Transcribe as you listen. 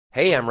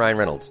Hey, I'm Ryan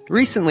Reynolds.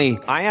 Recently,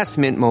 I asked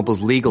Mint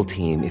Mobile's legal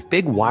team if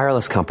big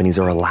wireless companies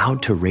are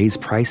allowed to raise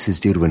prices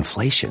due to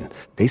inflation.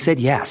 They said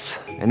yes.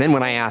 And then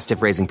when I asked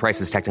if raising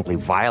prices technically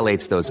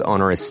violates those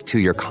onerous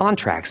two-year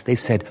contracts, they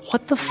said,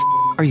 "What the f***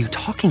 are you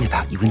talking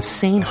about, you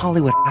insane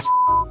Hollywood ass?"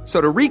 So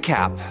to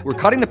recap, we're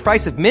cutting the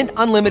price of Mint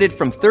Unlimited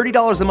from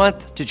 $30 a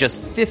month to just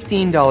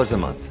 $15 a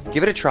month.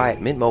 Give it a try at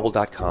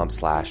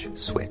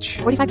mintmobile.com/switch.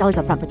 $45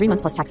 up front for 3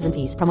 months plus taxes and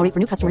fees. Promo rate for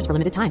new customers for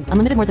limited time.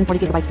 Unlimited more than 40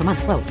 gigabytes per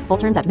month. Slows full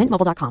terms at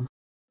mintmobile.com.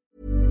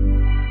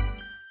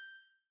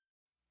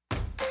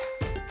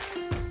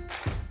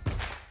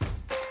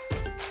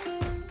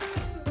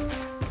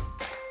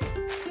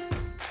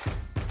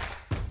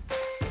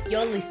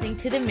 You're listening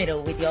to The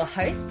Middle with your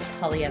hosts,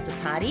 Holly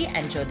Azzopardi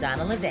and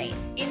Jordana Levine.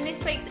 In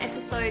this week's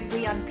episode,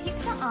 we unpick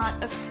the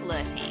art of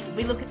flirting.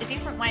 We look at the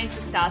different ways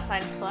the star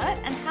signs flirt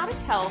and how to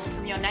tell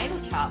from your natal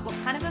chart what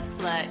kind of a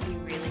flirt you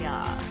really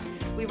are.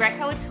 We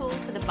reco a tool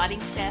for the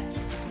budding chef,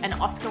 an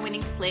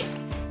Oscar-winning flick,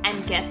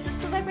 and guess the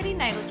celebrity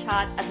natal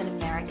chart of an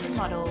American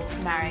model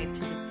married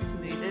to the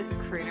smoothest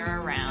crooner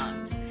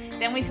around.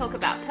 Then we talk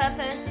about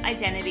purpose,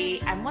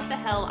 identity, and what the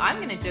hell I'm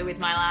going to do with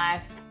my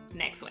life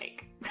next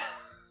week.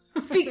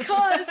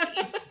 Because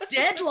it's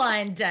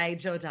deadline day,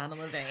 Jordana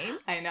Levine.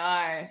 I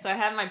know. So I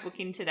have my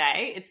book in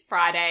today. It's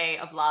Friday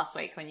of last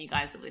week when you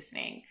guys are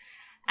listening.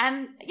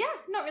 And yeah,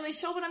 not really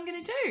sure what I'm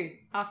going to do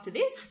after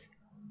this.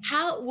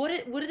 What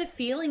are the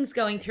feelings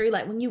going through?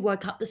 Like when you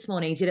woke up this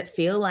morning, did it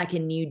feel like a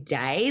new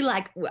day?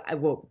 Like,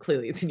 well,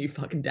 clearly it's a new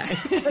fucking day.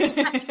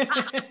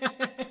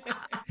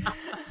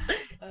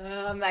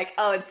 I'm like,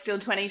 oh, it's still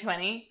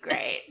 2020?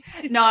 Great.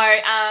 No,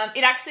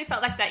 it actually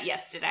felt like that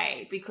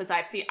yesterday because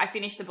I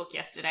finished the book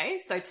yesterday.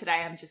 So today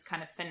I'm just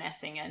kind of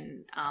finessing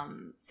and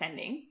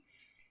sending.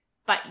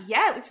 But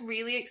yeah, it was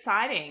really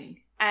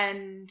exciting.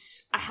 And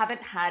I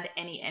haven't had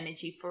any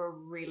energy for a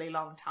really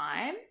long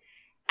time.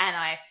 And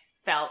I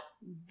felt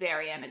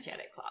very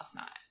energetic last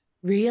night.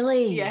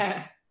 Really?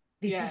 Yeah.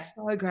 This is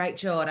so great,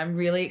 Jord. I'm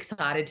really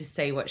excited to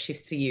see what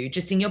shifts for you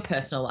just in your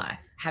personal life,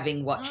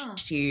 having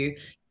watched you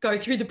go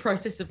through the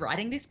process of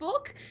writing this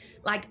book.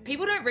 Like,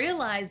 people don't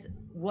realize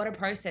what a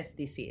process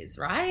this is,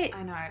 right?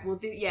 I know. Well,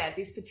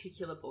 this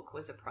particular book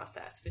was a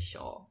process for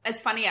sure.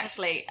 It's funny,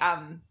 actually.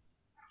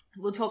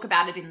 We'll talk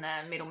about it in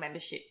the middle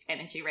membership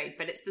energy read,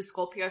 but it's the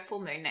Scorpio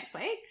full moon next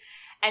week.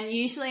 And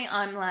usually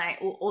I'm like,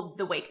 or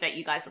the week that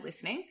you guys are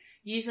listening,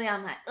 usually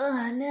I'm like,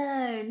 oh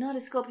no, not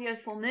a Scorpio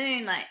full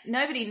moon. Like,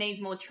 nobody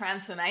needs more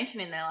transformation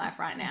in their life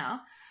right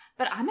now.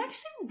 But I'm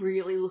actually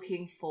really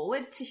looking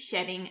forward to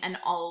shedding an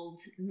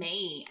old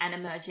me and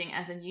emerging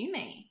as a new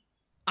me.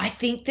 I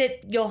think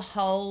that your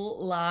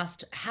whole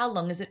how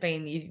long has it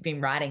been you've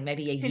been writing?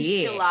 Maybe a year?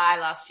 Since July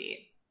last year.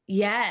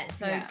 Yeah,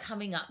 so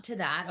coming up to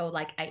that, or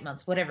like 8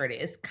 months, whatever it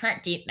is,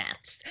 can't do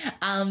maths.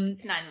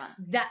 It's 9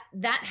 months.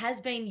 That has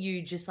been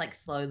you just like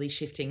slowly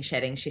shifting,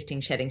 shedding.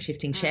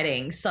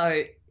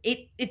 So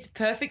it's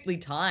perfectly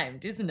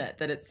timed, isn't it?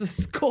 That it's the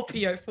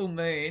Scorpio full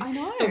moon. I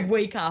know. The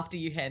week after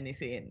you hand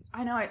this in.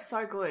 I know, it's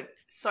so good.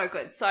 So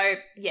good. So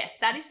yes,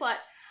 that is what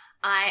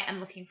I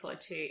am looking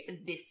forward to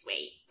this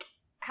week.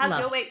 How's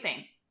your week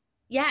been?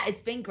 Yeah,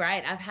 it's been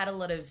great. I've had a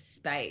lot of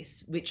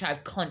space, which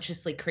I've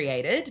consciously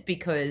created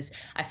because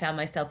I found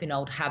myself in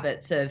old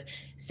habits of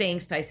seeing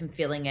space and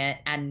filling it.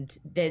 And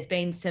there's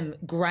been some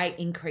great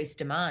increased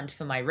demand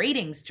for my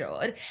readings,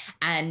 Jord.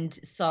 And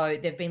so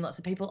there've been lots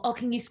of people, oh,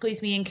 can you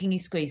squeeze me in? Can you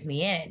squeeze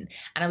me in?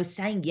 And I was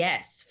saying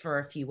yes for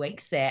a few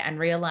weeks there and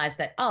realized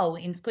that,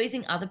 in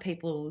squeezing other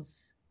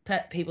people's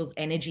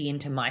energy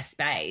into my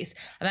space,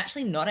 I'm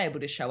actually not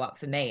able to show up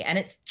for me. And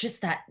it's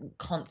just that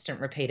constant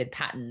repeated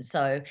pattern.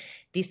 So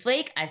this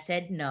week I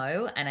said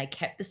no and I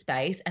kept the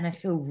space and I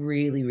feel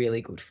really,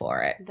 really good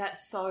for it.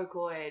 That's so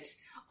good.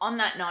 On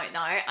that note though,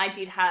 I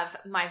did have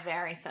my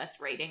very first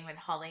reading with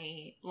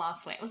Holly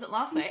last week. Was it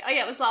last week? Oh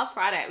yeah, it was last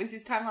Friday. It was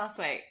this time last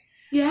week.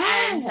 Yeah.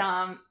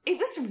 And it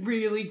was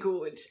really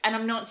good. And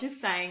I'm not just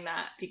saying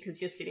that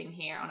because you're sitting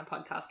here on a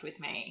podcast with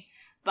me,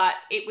 but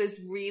it was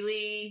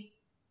really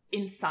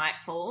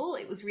insightful.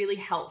 It was really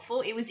helpful.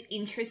 It was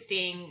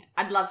interesting.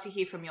 I'd love to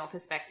hear from your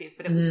perspective,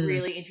 but it was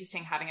really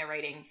interesting having a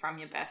reading from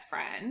your best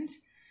friend.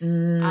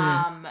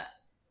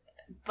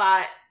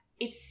 But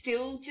it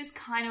still just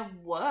kind of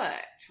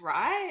worked,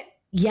 right?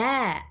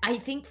 Yeah, I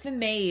think for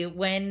me,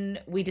 when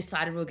we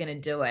decided we were going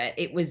to do it,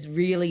 it was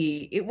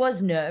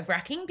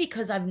nerve-wracking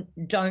because I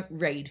don't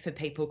read for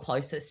people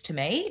closest to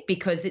me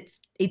because it's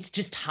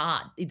just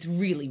hard. It's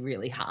really,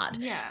 really hard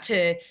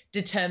to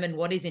determine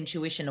what is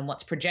intuition and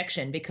what's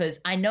projection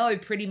because I know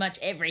pretty much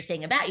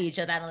everything about you,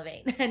 Jordana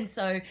Levine. And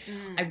so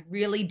I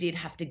really did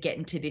have to get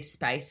into this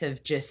space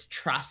of just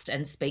trust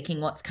and speaking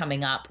what's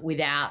coming up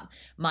without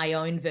my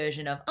own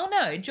version of, oh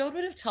no, Jord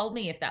would have told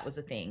me if that was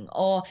a thing,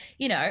 or,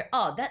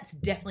 that's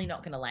definitely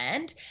not going to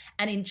land.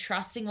 And in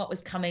trusting what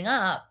was coming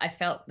up, I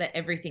felt that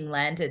everything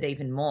landed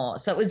even more.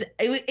 So it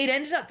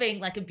ended up being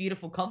like a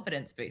beautiful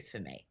confidence boost for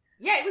me.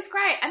 Yeah, it was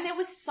great. And there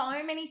were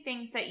so many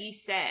things that you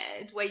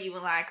said where you were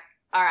like,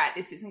 all right,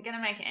 this isn't going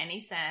to make any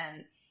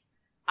sense.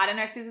 I don't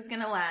know if this is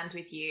going to land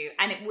with you.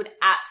 And it would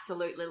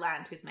absolutely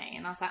land with me.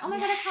 And I was like, oh my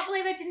God, I can't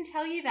believe I didn't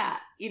tell you that,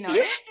 you know?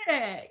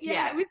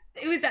 Yeah.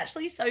 It was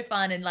actually so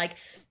fun. And like,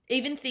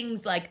 even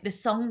things like the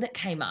song that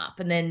came up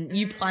and then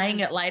you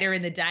playing it later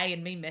in the day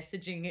and me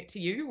messaging it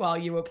to you while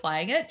you were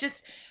playing it,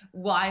 just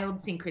wild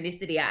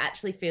synchronicity. I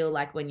actually feel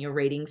like when you're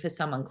reading for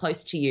someone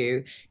close to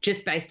you,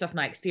 just based off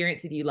my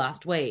experience with you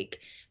last week,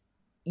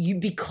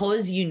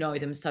 because you know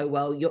them so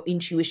well, your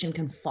intuition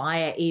can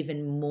fire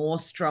even more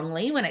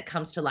strongly when it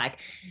comes to like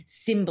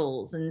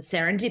symbols and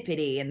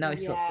serendipity and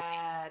those sorts of things.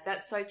 Yeah,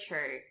 that's so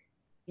true.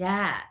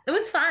 Yeah, it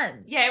was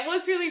fun. Yeah, it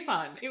was really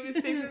fun. It was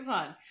super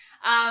fun.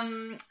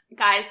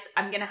 Guys,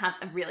 I'm going to have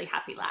a really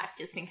happy life,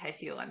 just in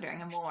case you were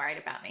wondering. I'm more worried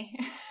about me.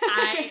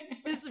 I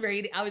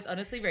was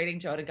honestly reading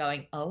Jordan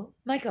going, oh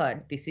my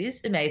God, this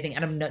is amazing.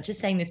 And I'm not just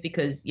saying this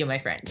because you're my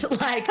friend.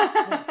 Like,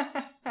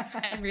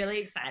 I'm really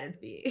excited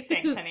for you.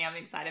 Thanks, honey.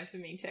 I'm excited for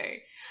me too.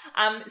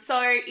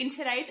 So in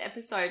today's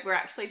episode, we're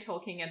actually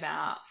talking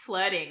about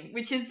flirting,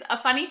 which is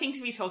a funny thing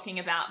to be talking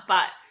about,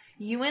 but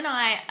you and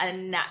I are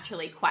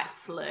naturally quite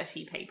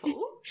flirty people.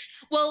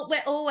 Well,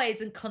 we're always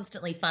and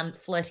constantly fun,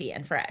 flirty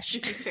and fresh.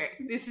 This is true.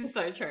 This is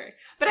so true.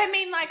 But I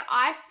mean, like,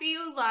 I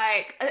feel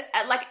like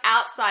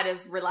outside of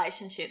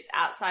relationships,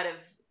 outside of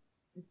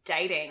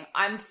dating,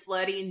 I'm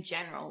flirty in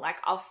general. Like,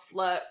 I'll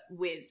flirt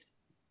with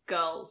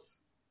girls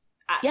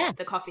at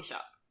the coffee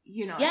shop,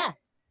 you know? Yeah,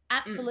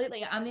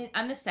 absolutely.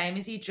 I'm the same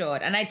as you,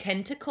 Jord. And I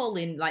tend to call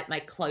in like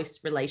my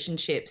close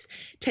relationships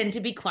tend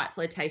to be quite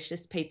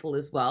flirtatious people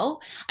as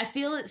well. I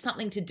feel it's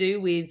something to do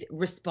with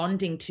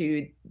responding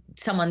to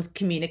someone's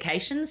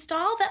communication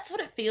style. That's what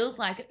it feels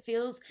like. It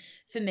feels,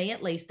 for me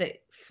at least,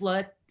 that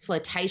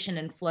flirtation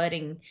and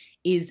flirting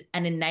is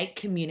an innate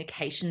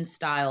communication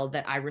style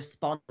that I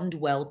respond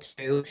well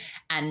to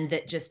and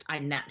that just I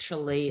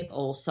naturally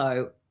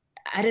also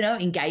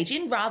engage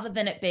in, rather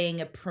than it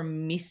being a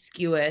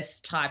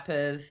promiscuous type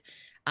of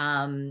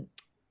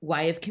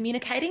way of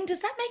communicating.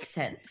 Does that make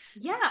sense?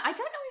 Yeah, I don't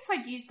know if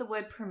I'd use the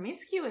word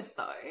promiscuous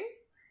though.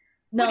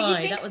 No,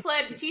 what do you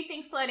think? Do you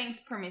think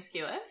flirting's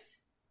promiscuous?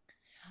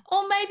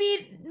 Or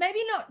maybe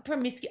not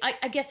promiscuous.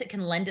 I guess it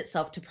can lend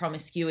itself to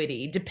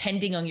promiscuity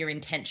depending on your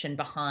intention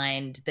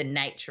behind the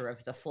nature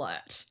of the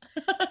flirt.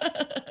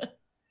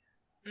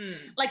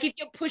 Like if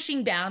you're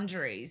pushing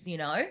boundaries, you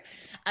know,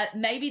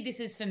 maybe this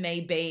is for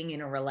me being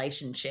in a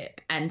relationship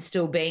and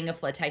still being a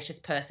flirtatious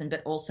person,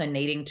 but also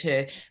needing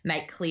to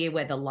make clear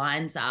where the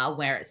lines are,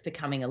 where it's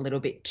becoming a little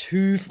bit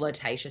too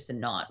flirtatious and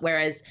not.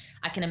 Whereas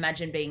I can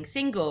imagine being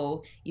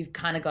single, you've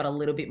kind of got a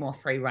little bit more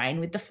free reign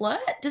with the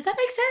flirt. Does that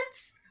make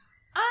sense?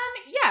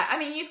 Yeah, I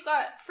mean, you've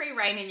got free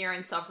reign in your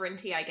own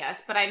sovereignty, I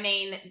guess. But I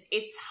mean,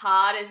 it's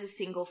hard as a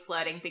single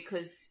flirting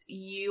because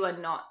you are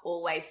not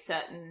always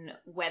certain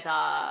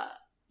whether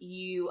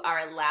you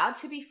are allowed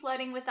to be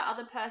flirting with the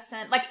other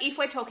person. Like if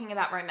we're talking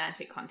about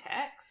romantic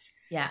context.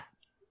 Yeah.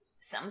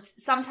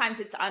 Sometimes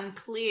it's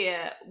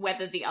unclear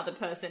whether the other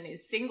person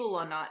is single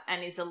or not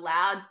and is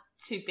allowed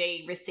to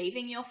be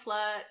receiving your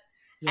flirt.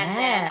 Yeah. And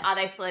then are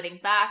they flirting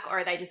back or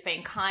are they just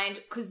being kind?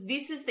 Because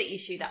this is the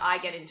issue that I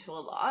get into a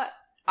lot.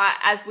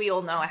 As we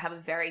all know, I have a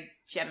very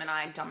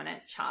Gemini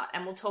dominant chart,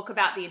 and we'll talk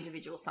about the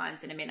individual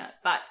signs in a minute,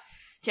 but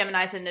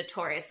Geminis are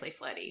notoriously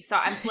flirty. So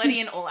I'm flirty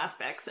in all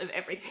aspects of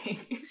everything.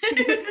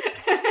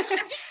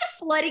 Just a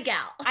flirty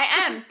gal.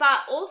 I am. But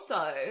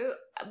also,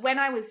 when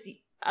I was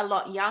a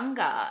lot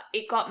younger,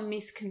 it got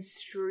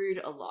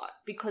misconstrued a lot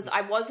because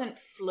I wasn't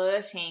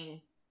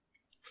flirting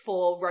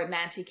for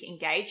romantic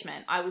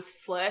engagement. I was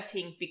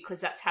flirting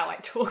because that's how I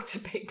talk to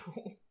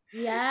people.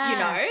 Yeah. You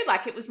know,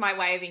 like it was my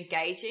way of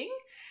engaging.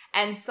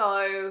 And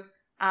so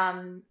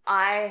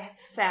I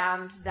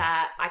found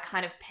that I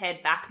kind of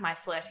pared back my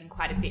flirting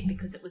quite a bit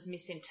because it was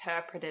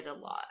misinterpreted a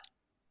lot.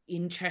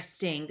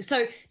 Interesting.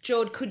 So,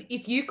 Jord,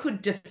 if you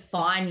could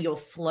define your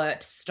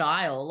flirt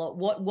style,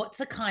 what's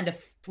the kind of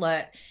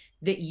flirt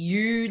that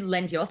you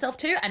lend yourself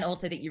to and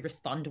also that you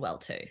respond well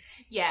to?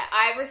 Yeah,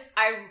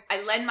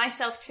 I lend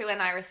myself to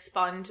and I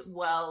respond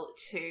well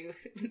to,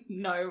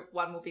 no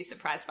one will be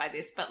surprised by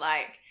this, but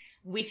like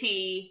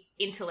witty,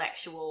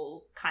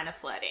 intellectual kind of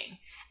flirting.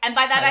 And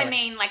by that totally. I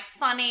mean like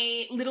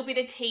funny, little bit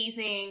of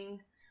teasing,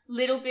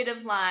 little bit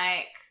of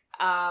like,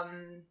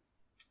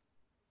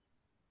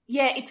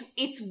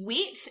 it's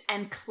wit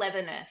and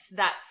cleverness.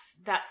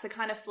 That's the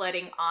kind of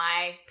flirting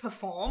I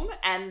perform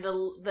and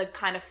the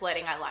kind of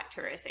flirting I like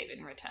to receive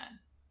in return.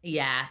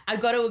 Yeah,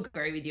 I've got to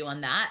agree with you on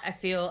that. I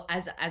feel,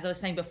 as I was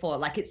saying before,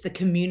 like it's the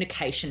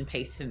communication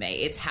piece for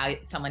me. It's how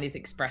someone is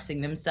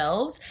expressing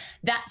themselves.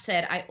 That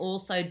said, I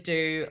also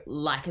do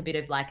like a bit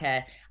of like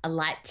a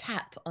light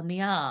tap on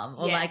the arm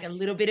or like a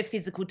little bit of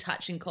physical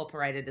touch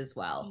incorporated as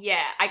well.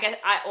 Yeah,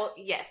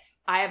 yes,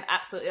 I am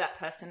absolutely that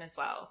person as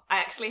well.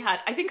 I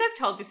think I've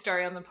told this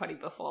story on the potty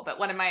before, but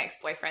one of my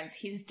ex-boyfriends,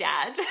 his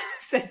dad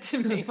said to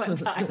me one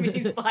time,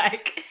 he's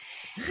like,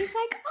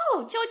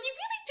 oh, John, you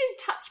really do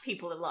touch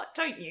people a lot,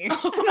 don't you? And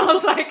I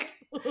was like,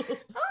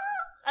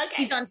 oh, okay.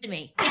 He's on to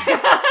me.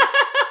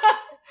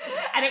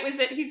 And it was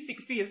at his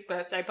 60th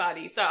birthday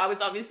party. So I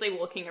was obviously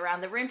walking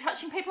around the room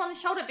touching people on the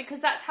shoulder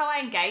because that's how I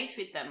engage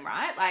with them,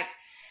 right? Like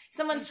if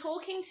someone's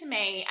talking to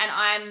me and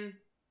I'm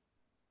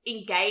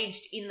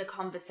engaged in the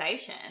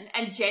conversation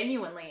and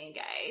genuinely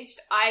engaged,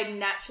 I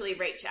naturally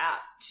reach out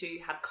to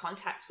have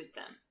contact with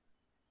them.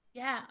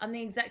 Yeah, I'm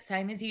the exact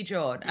same as you,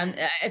 Jordan.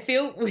 I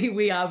feel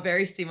we are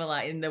very similar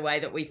in the way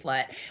that we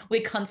flirt.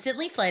 We're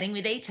constantly flirting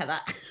with each other.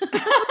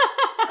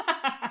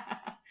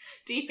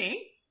 Do you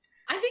think?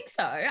 I think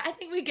so. I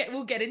think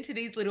we'll get into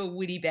these little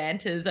witty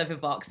banters over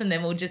Vox, and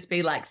then we'll just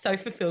be like so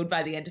fulfilled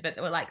by the end of it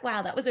that we're like,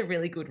 wow, that was a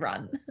really good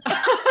run.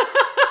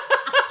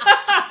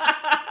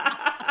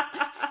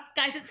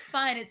 Guys, it's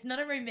fine. It's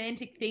not a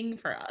romantic thing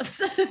for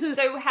us.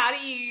 So how do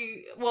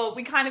you, well,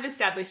 we kind of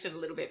established it a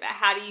little bit, but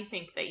how do you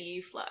think that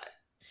you flirt?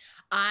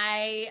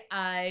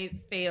 I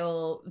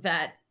feel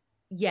that,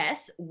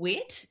 yes,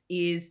 wit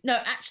is, no,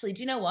 actually,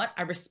 do you know what?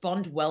 I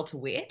respond well to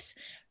wit,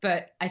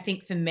 but I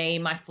think for me,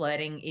 my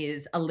flirting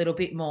is a little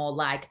bit more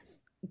like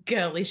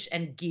girlish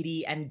and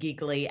giddy and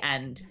giggly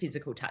and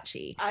physical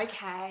touchy.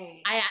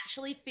 Okay. I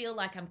actually feel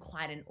like I'm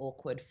quite an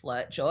awkward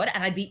flirt, Jord,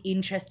 and I'd be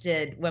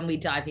interested when we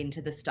dive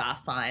into the star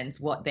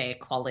signs what their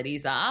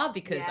qualities are,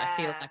 because I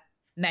feel like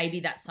maybe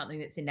that's something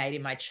that's innate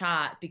in my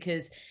chart.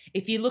 Because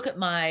if you look at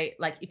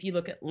if you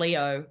look at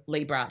Leo,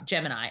 Libra,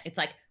 Gemini, it's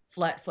like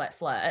flirt, flirt,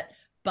 flirt,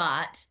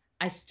 but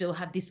I still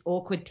have this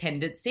awkward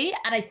tendency.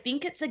 And I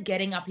think it's a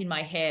getting up in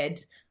my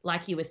head,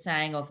 like you were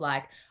saying, of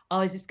like, oh,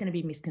 is this going to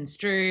be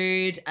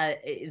misconstrued?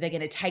 They're going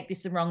to take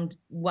this the wrong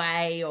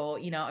way, or,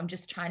 you know, I'm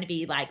just trying to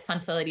be like fun,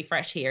 flirty,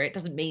 fresh here. It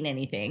doesn't mean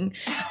anything.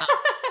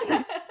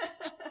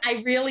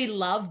 I really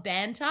love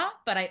banter,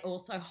 but I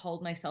also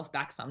hold myself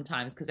back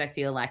sometimes because I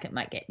feel like it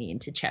might get me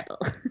into trouble.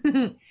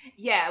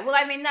 Yeah, well,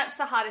 I mean, that's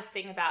the hardest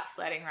thing about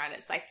flirting, right?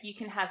 It's like you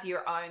can have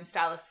your own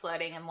style of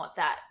flirting and what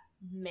that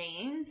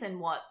means and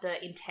what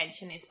the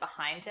intention is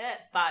behind it,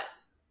 but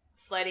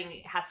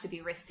flirting has to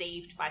be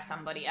received by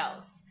somebody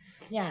else.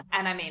 Yeah.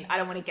 And I mean, I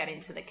don't want to get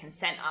into the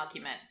consent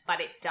argument,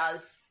 but it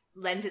does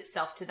lend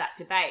itself to that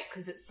debate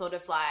because it's sort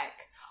of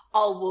like,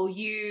 oh, well,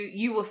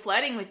 you were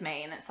flirting with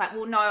me. And it's like,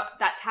 well, no,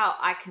 that's how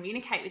I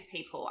communicate with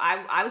people.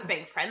 I was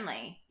being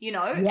friendly, you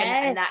know, yes.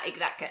 and that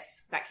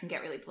can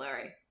get really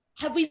blurry.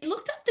 Have we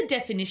looked up the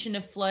definition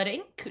of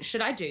flirting?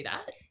 Should I do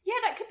that? Yeah,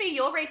 that could be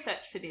your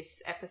research for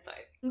this episode.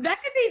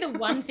 That could be the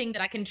one thing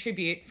that I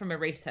contribute from a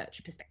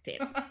research perspective.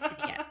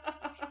 Yeah.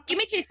 Give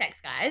me 2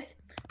 secs, guys.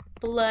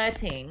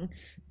 Flirting.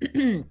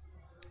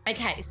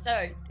 Okay,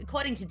 so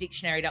according to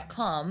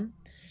dictionary.com,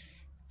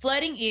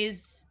 flirting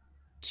is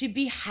to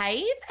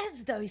behave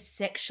as though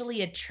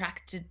sexually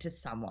attracted to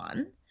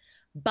someone,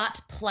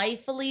 but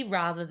playfully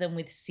rather than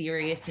with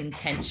serious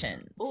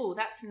intentions. Oh,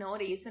 that's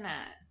naughty, isn't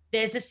it?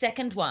 There's a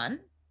second one.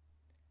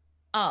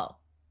 Oh,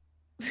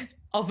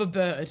 of a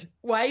bird.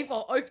 Wave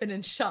or open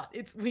and shut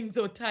its wings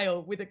or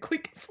tail with a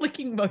quick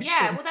flicking motion.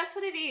 Yeah, well, that's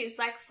what it is.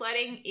 Like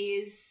flirting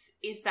is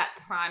that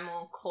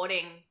primal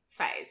courting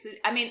phase.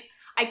 I mean,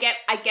 I get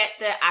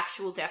the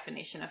actual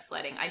definition of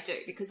flirting. I do,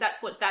 because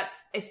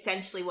that's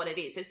essentially what it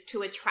is. It's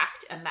to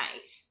attract a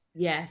mate.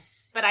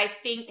 Yes. But I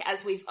think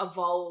as we've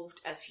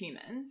evolved as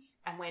humans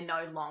and we're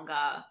no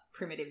longer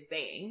primitive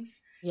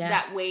beings,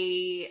 that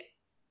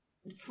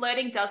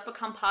flirting does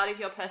become part of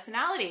your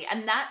personality.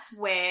 And that's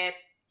where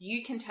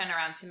you can turn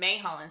around to me,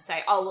 Hol, and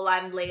say, oh, well,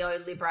 I'm Leo,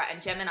 Libra,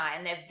 and Gemini,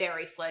 and they're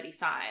very flirty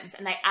signs.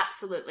 And they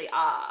absolutely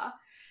are.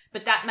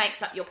 But that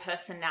makes up your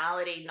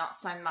personality, not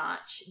so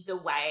much the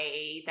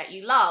way that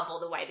you love or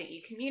the way that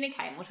you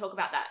communicate. And we'll talk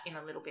about that in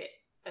a little bit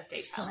of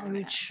detail in a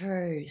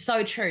minute.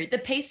 So true. The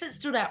piece that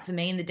stood out for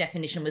me in the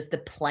definition was the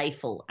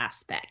playful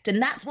aspect.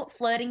 And that's what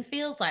flirting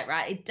feels like,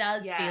 right? It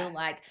does feel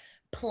like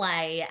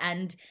play.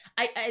 And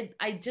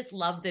I just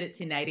love that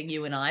it's innate in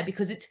you and I,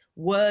 because it's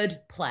word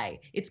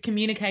play. It's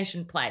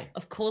communication play.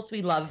 Of course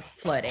we love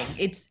flirting.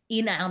 It's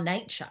in our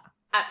nature.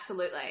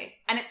 Absolutely.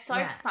 And it's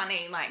so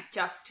funny, like,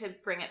 just to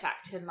bring it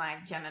back to my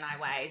Gemini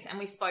ways. And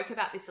we spoke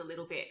about this a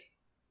little bit.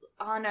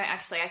 Oh, no,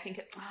 actually, I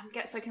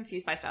get so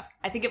confused by stuff.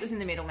 I think it was in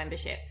the middle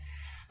membership.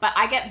 But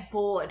I get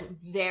bored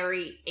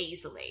very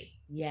easily.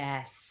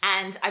 Yes.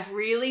 And I've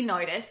really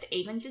noticed,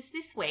 even just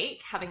this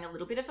week, having a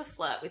little bit of a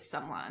flirt with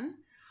someone.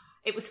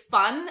 It was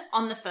fun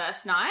on the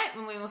first night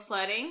when we were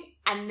flirting.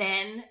 And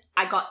then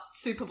I got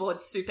super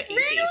bored super easy.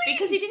 Really?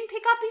 Because he didn't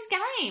pick up his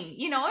game.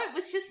 You know, it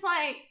was just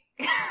like...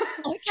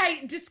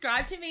 Okay,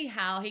 describe to me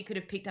how he could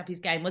have picked up his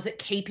game. Was it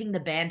keeping the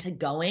banter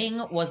going?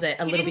 Was it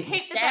a little bit... He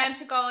didn't keep the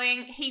banter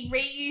going. He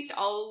reused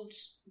old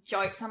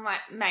jokes. I'm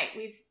like, mate,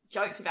 we've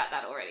joked about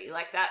that already.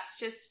 Like, that's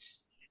just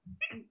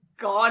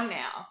gone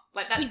now.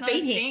 Like, that's not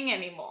a thing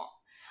anymore.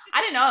 I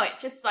don't know. It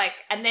just like,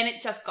 and then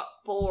it just got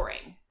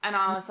boring. And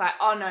I was like,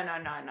 oh, no.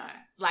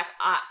 Like,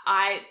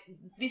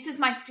 this is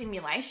my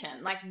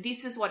stimulation. Like,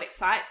 this is what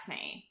excites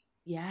me.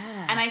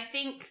 Yeah. And I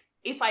think...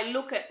 if I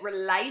look at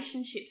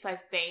relationships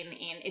I've been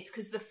in, it's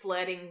because the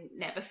flirting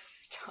never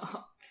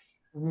stops.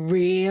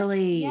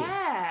 Really?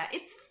 Yeah,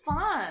 it's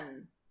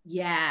fun.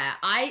 Yeah,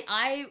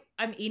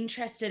 I'm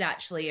interested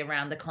actually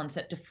around the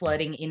concept of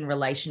flirting in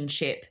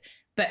relationship,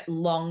 but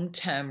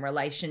long-term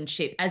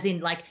relationship, as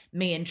in like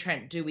me and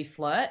Trent, do we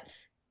flirt?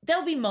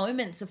 There'll be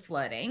moments of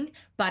flirting,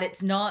 but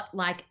it's not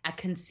like a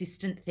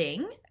consistent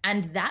thing.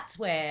 And that's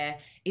where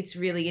it's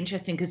really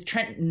interesting, because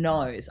Trent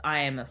knows I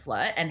am a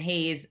flirt and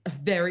he is a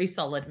very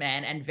solid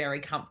man and very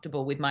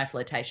comfortable with my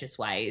flirtatious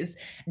ways.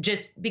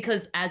 Just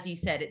because, as you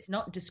said, it's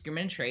not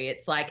discriminatory.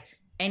 It's like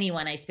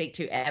anyone I speak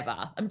to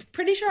ever. I'm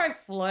pretty sure I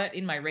flirt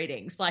in my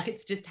readings. Like,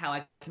 it's just how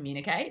I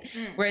communicate.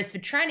 Whereas for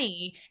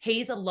Tranny,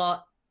 he's a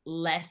lot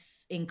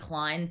less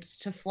inclined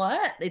to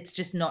flirt. It's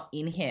just not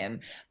in him.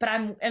 But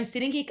I'm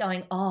sitting here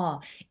going, oh,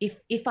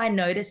 if I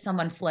notice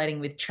someone flirting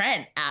with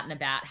Trent out and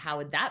about, how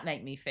would that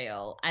make me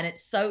feel? And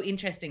it's so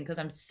interesting because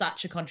I'm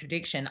such a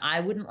contradiction. I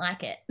wouldn't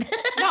like it.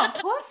 No,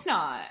 of course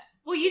not.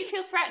 Well, you'd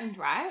feel threatened,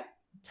 right?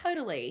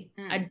 Totally.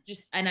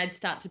 I'd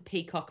start to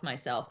peacock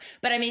myself.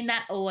 But I mean,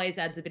 that always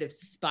adds a bit of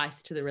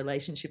spice to the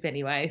relationship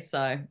anyway.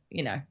 So,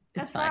 you know, it's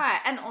That's fine. right.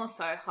 And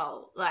also,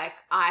 like,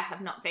 I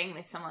have not been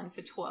with someone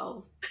for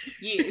 12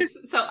 years.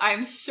 So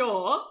I'm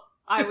sure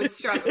I would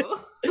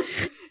struggle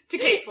to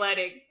keep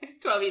flirting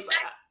 12 years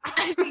later.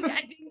 I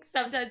think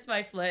sometimes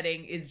my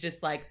flirting is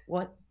just like,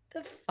 what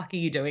the fuck are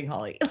you doing,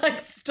 Holly? Like,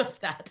 stop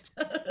that.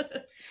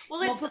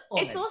 Well,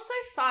 it's also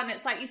fun.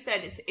 It's like you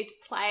said, it's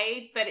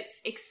play, but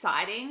it's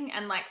exciting.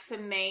 And like for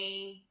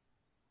me,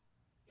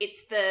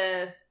 it's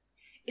a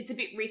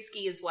bit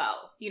risky as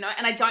well, you know?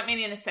 And I don't mean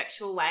in a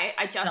sexual way.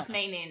 I just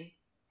mean in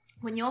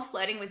when you're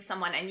flirting with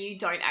someone and you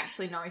don't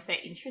actually know if they're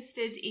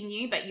interested in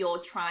you, but you're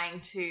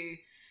trying to,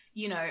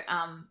 you know,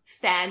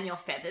 fan your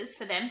feathers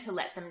for them to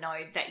let them know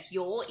that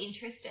you're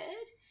interested.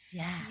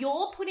 Yeah.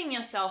 You're putting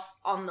yourself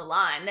on the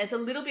line. There's a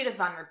little bit of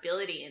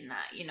vulnerability in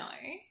that, you know?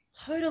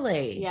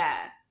 Totally. Yeah.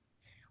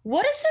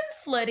 What are some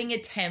flirting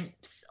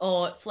attempts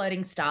or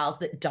flirting styles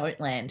that don't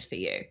land for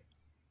you?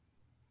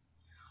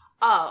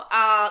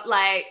 Oh,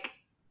 like,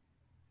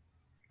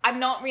 I'm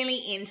not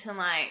really into,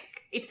 like,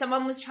 if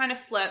someone was trying to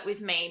flirt with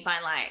me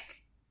by,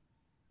 like,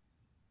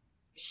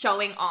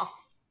 showing off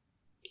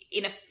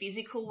in a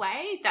physical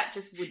way, that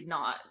just would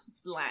not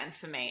land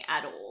for me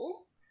at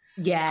all.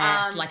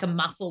 Yes, like a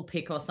muscle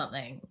pick or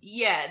something.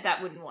 Yeah,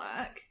 that wouldn't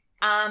work.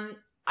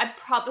 I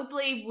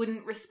probably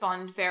wouldn't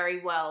respond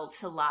very well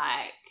to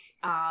like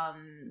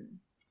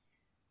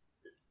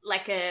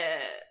a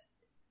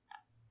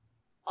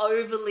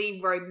overly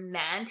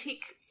romantic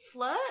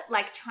flirt,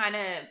 like trying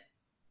to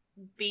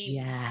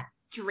be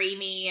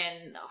dreamy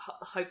and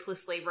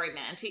hopelessly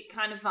romantic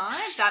kind of vibe.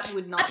 That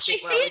would not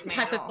sit well with me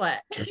type at of all. flirt.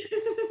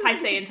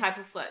 Piscean type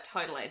of flirt,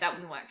 totally. That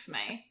wouldn't work for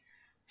me.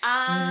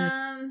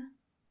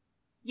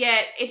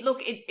 Yeah,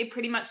 it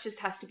pretty much just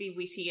has to be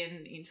witty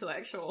and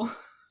intellectual.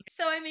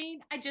 So, I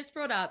mean, I just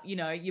brought up, you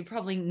know, you're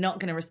probably not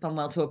going to respond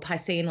well to a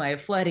Piscean way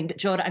of flirting, but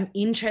Jordan, I'm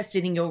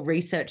interested in your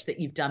research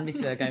that you've done, Miss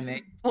Virgo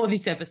Me, for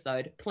this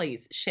episode.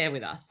 Please share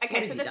with us.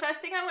 Okay, so the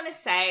first thing I want to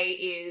say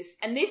is,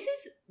 and this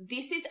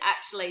is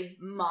actually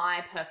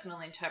my personal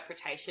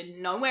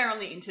interpretation. Nowhere on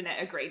the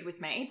internet agreed with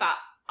me, but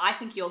I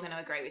think you're going to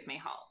agree with me,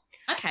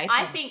 Hol. Okay.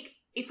 I think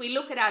if we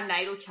look at our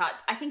natal chart,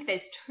 I think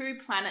there's 2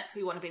 planets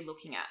we want to be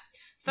looking at.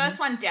 First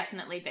one,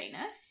 definitely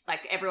Venus.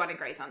 Like, everyone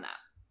agrees on that.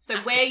 So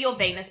where your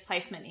Venus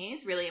placement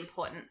is, really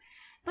important.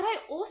 But I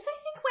also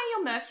think where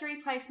your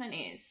Mercury placement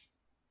is.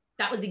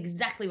 That was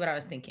exactly what I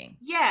was thinking.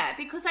 Yeah,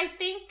 because I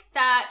think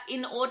that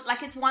in order,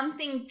 like, it's one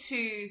thing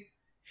to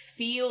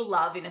feel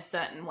love in a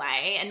certain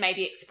way and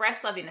maybe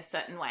express love in a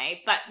certain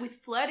way, but with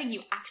flirting,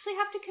 you actually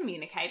have to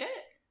communicate it.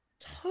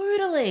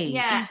 Totally.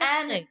 Yeah,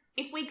 exactly. and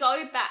if we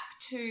go back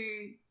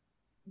to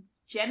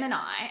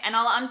Gemini, and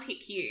I'll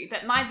unpick you,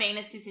 but my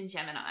Venus is in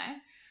Gemini,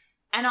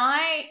 and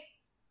I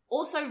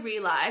also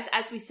realize,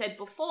 as we said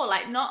before,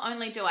 like, not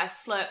only do I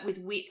flirt with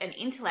wit and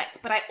intellect,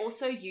 but I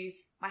also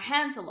use my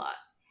hands a lot.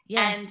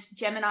 Yes. And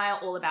Gemini are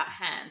all about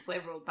hands.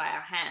 We're ruled by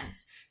our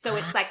hands. So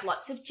it's like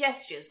lots of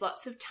gestures,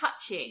 lots of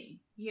touching,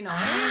 you know,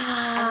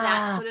 and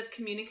that sort of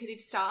communicative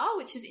style,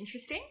 which is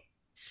interesting.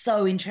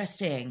 So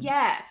interesting.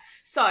 Yeah.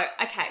 So,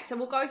 okay. So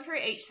we'll go through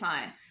each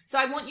sign. So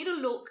I want you to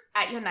look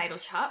at your natal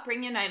chart.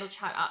 Bring your natal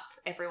chart up,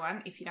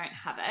 everyone, if you don't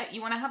have it.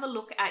 You want to have a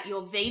look at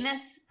your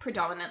Venus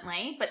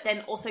predominantly, but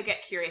then also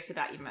get curious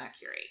about your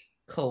Mercury.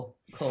 Cool.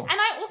 And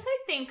I also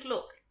think,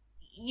 look,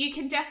 you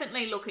can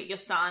definitely look at your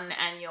sun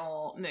and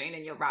your moon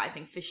and your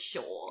rising for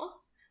sure.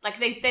 Like,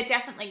 they're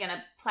definitely going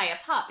to play a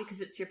part because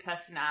it's your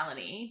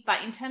personality.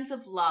 But in terms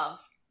of love,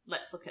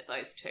 let's look at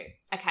those 2.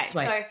 Okay,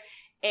 Sweet. So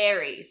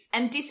Aries,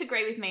 and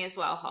disagree with me as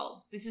well,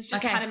 Hol. This is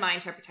just kind of my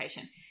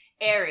interpretation.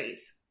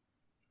 Aries,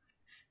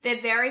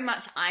 they're very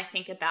much, I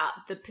think, about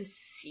the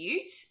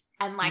pursuit,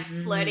 and like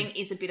flirting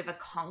is a bit of a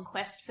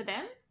conquest for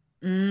them.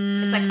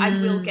 It's like, I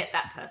will get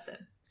that person.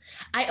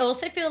 I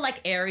also feel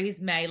like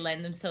Aries may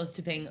lend themselves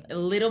to being a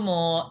little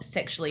more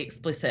sexually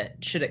explicit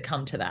should it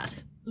come to that.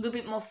 A little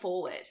bit more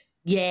forward.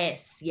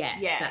 Yes. Yeah.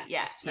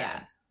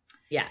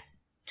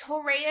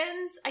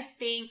 Taurians, I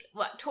think,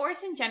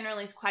 Taurus in general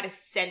is quite a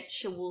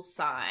sensual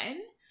sign.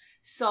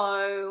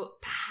 So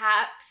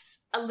perhaps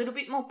a little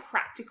bit more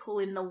practical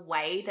in the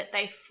way that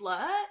they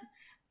flirt,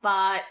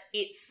 but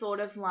it's sort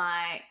of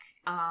like,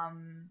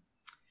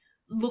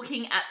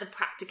 looking at the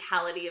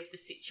practicality of the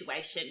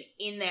situation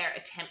in their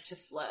attempt to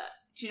flirt.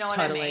 Do you know what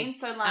Totally. I mean?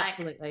 So like,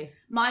 Absolutely.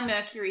 my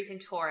Mercury's in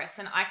Taurus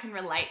and I can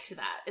relate to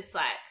that. It's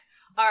like,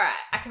 all right,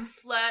 I can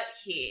flirt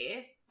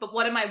here, but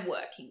what am I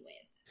working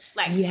with?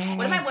 Like,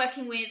 what am I Yes.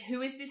 working with?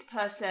 Who is this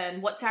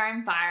person? What's our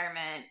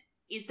environment?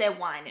 Is there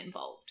wine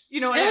involved?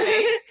 You know what I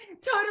mean?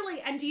 Totally.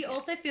 And do you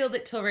also feel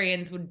that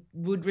Taurians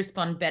would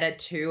respond better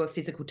to a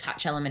physical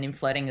touch element in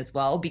flirting as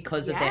well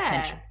because of their Yeah.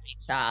 central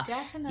nature?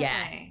 Definitely.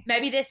 Yeah.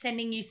 Maybe they're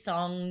sending you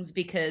songs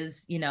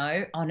because, you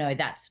know, oh no,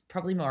 that's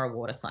probably more a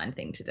water sign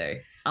thing to do.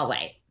 Oh,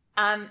 wait.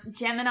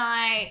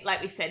 Gemini,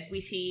 like we said,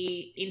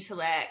 witty,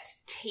 intellect,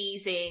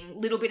 teasing,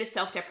 little bit of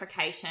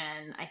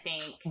self-deprecation, I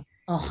think.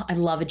 Oh, I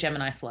love a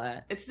Gemini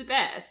flirt. It's the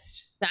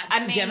best.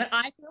 I feel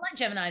like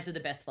Geminis are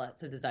the best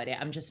flirts of the zodiac.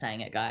 I'm just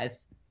saying it,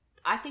 guys.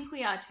 I think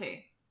we are too.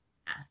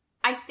 Yeah.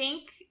 I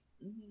think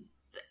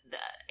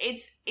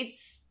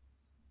it's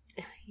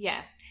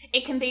yeah.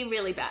 It can be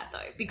really bad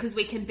though because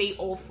we can be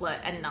all flirt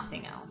and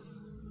nothing else.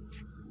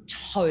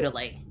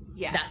 Totally.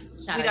 Yeah,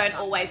 That's shadow we don't sign.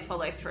 always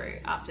follow through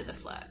after the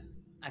flirt.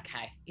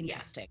 Okay,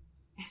 interesting.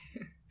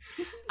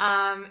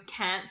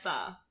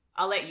 Cancer.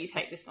 I'll let you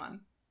take this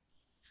one.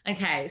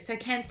 Okay, so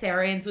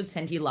Cancerians would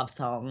send you love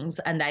songs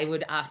and they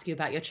would ask you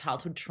about your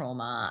childhood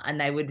trauma and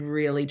they would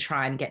really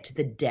try and get to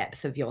the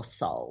depth of your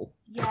soul.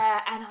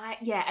 Yeah,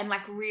 and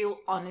like real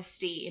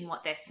honesty in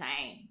what they're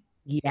saying.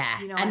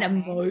 Yeah, You know and what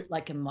I mean?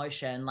 like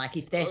emotion. Like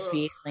if they're Ugh.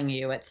 feeling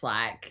you, it's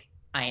like,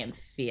 I am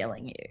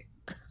feeling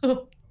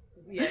you.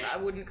 Yeah, I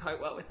wouldn't cope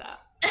well with that.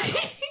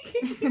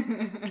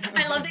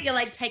 I love that you're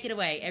like, take it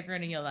away.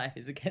 Everyone in your life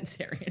is a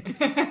Cancerian.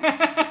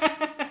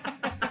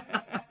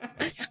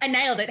 I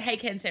nailed it. Hey,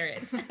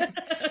 Cancerians.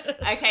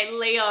 Okay,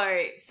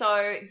 Leo.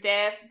 So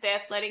their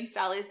flirting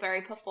style is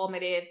very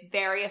performative,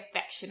 very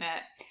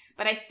affectionate,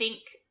 but I think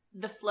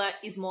the flirt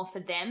is more for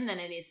them than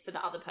it is for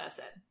the other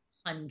person.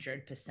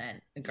 100%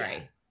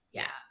 agree.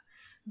 Yeah.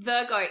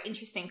 Virgo,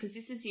 interesting, because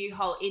this is you,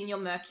 whole in your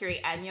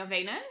Mercury and your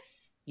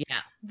Venus. Yeah.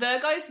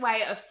 Virgo's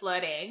way of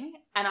flirting,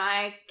 and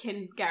I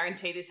can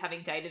guarantee this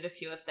having dated a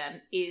few of them,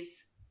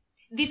 is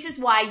this is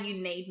why you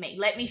need me.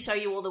 Let me show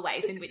you all the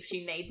ways in which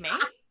you need me.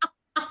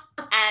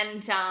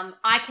 And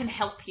I can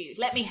help you.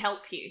 Let me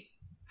help you.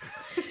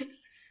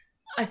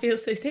 I feel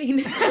so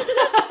seen.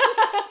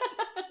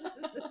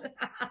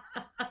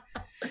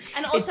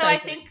 And also, so I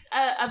good. think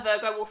a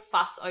Virgo will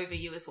fuss over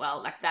you as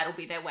well. Like that'll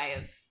be their way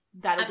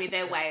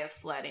of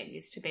flirting,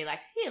 is to be like,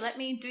 here, let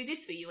me do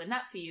this for you and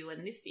that for you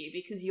and this for you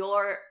because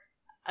you're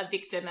a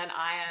victim and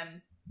I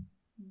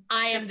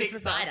am the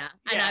fixer. provider,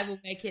 and Yeah. I will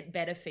make it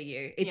better for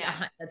you. It's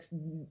that's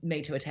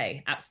me to a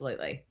T.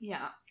 Absolutely.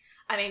 Yeah.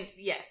 I mean,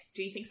 yes.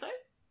 Do you think so?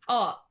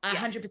 Oh,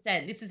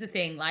 100%. This is the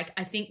thing. Like,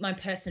 I think my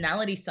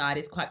personality side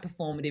is quite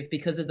performative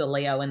because of the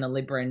Leo and the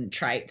Libran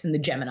traits and the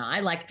Gemini.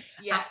 Like,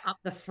 Yeah. up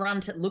the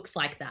front, it looks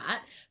like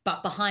that.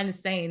 But behind the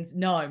scenes,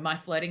 no, my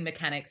flirting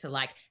mechanics are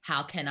like,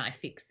 how can I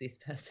fix this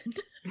person?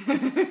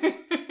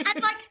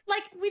 And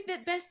like with the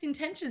best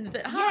intentions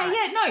at heart.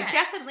 No,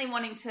 definitely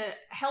wanting to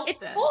help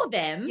It's them. for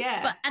them.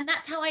 Yeah. And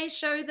that's how I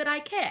show that I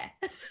care.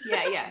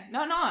 Yeah.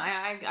 No,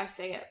 I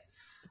see it.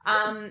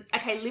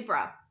 Okay,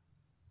 Libra.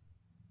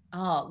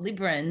 Oh,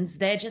 Librans,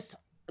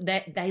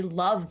 they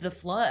love the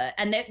flirt,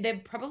 and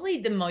they're probably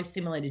the most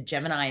similar to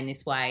Gemini in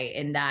this way,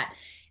 in that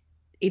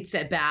it's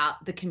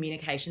about the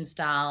communication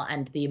style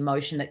and the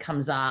emotion that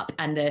comes up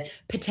and the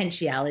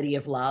potentiality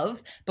of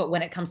love. But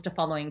when it comes to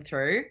following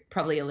through,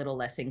 probably a little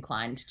less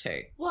inclined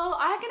to. Well,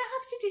 I'm going to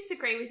have to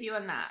disagree with you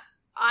on that.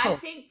 I Cool.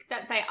 think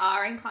that they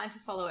are inclined to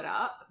follow it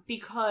up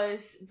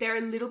because they're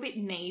a little bit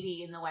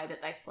needy in the way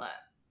that they flirt.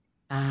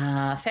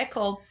 Fair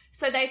call.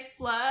 So they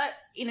flirt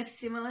in a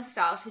similar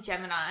style to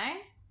Gemini,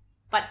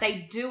 but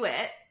they do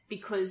it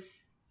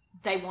because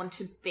they want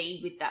to be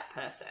with that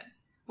person.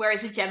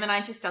 Whereas a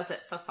Gemini just does it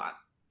for fun.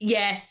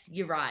 Yes,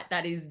 you're right.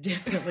 That is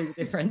definitely the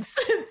difference.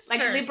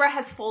 Like Sorry. Libra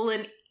has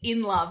fallen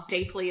in love,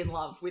 deeply in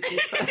love with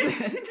this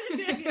person.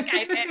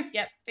 Okay, fair.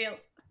 Yep, feels.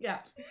 Yeah.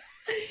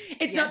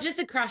 It's not just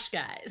a crush,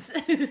 guys.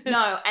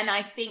 No, and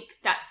I think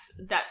that's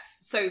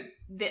so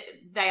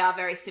they are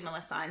very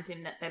similar signs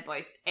in that they're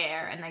both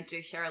air and they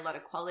do share a lot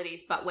of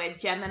qualities, but where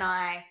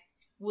Gemini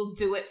will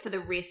do it for the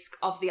risk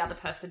of the other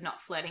person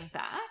not flirting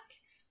back,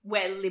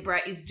 where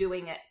Libra is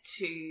doing it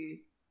to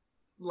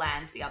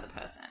land the other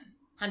person.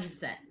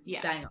 100%.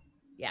 Yeah. Bang on.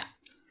 Yeah.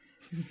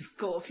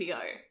 Scorpio.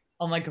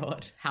 Oh my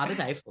God. How do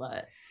they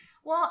flirt?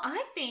 Well,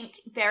 I think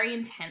very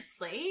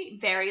intensely,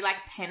 very like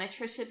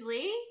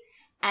penetratively,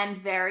 and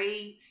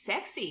very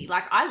sexy.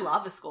 Like I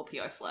love a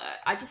Scorpio flirt.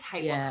 I just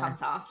hate what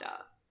comes after.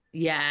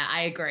 Yeah,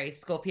 I agree.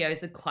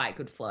 Scorpios are quite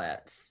good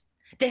flirts.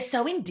 They're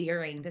so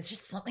endearing. There's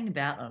just something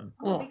about them.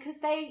 Well, because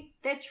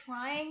they're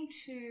trying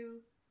to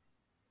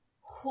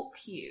hook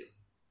you,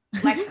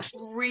 like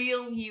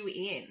reel you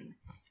in.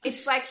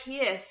 It's like,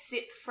 here,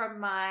 sip from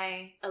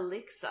my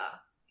elixir,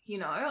 you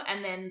know,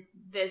 and then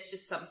there's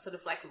just some sort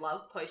of like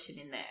love potion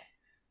in there.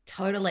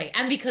 Totally.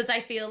 And because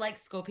I feel like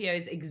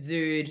Scorpios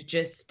exude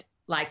just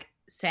like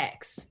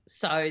sex.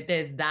 So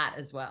there's that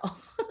as well.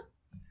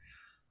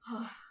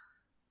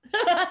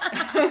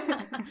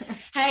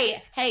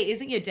 Hey,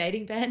 isn't your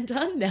dating ban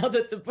done now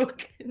that the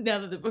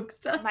book's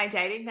done? My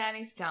dating ban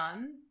is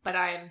done, but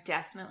I am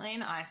definitely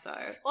an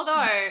ISO. Although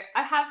I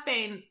have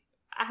been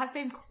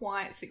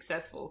quite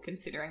successful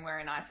considering we're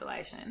in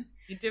isolation.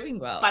 You're doing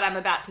well. But I'm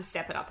about to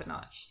step it up a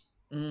notch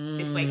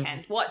this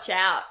weekend. Watch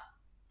out,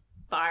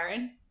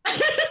 Byron.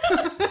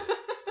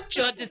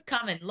 George is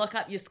coming. Lock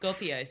up your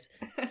Scorpios.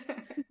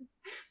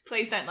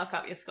 Please don't lock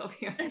up your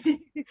Scorpios.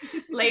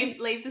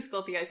 leave the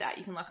Scorpios out.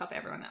 You can lock up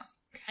everyone else.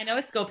 I know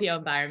a Scorpio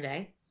in Byron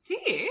Bay. Do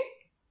you?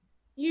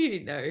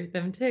 You know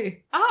them too.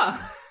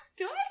 Oh,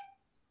 do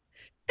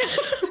I?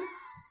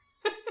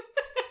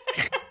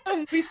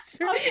 I'm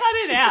whispering. I'll cut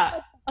it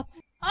out.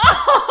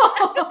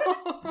 Oh,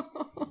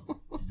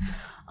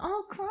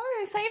 oh,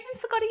 gross. I even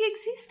forgot he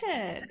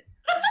existed.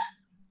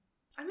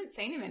 I haven't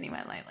seen him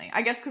anywhere lately.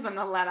 I guess because I'm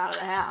not allowed out of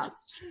the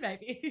house.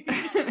 Maybe.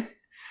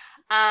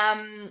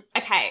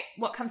 Okay,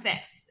 what comes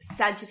next?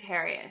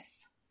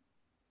 Sagittarius.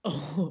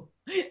 Oh,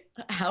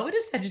 how would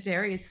a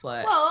Sagittarius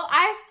flirt? Well,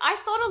 I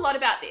thought a lot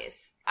about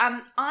this.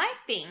 I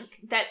think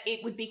that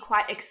it would be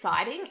quite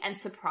exciting and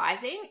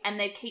surprising, and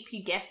they'd keep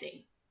you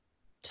guessing.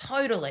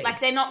 Totally. Like,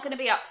 they're not going to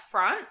be up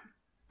front,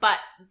 but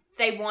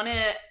they want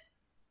to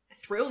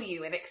thrill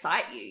you and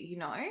excite you, you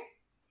know?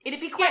 It'd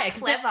be quite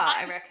clever,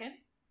 I reckon.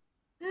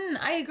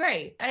 I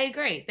agree.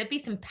 There'd be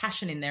some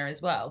passion in there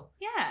as well.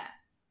 Yeah.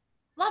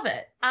 Love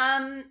it.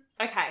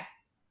 Okay.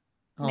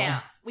 Oh.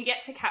 Now, we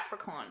get to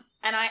Capricorn.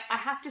 And I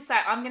have to say,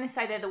 I'm going to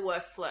say they're the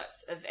worst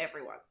flirts of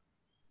everyone.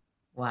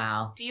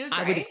 Wow. Do you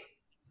agree?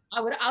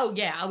 I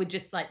would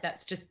just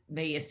that's just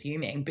me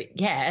assuming. But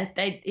yeah,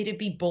 it'd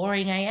be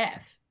boring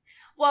AF.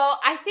 Well,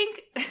 I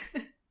think...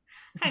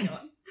 Hang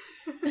on.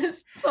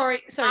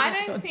 Sorry.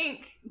 I don't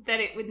think that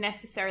it would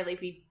necessarily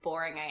be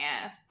boring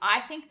AF.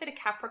 I think that a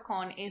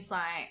Capricorn is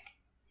like,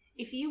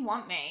 if you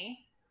want me,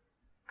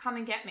 come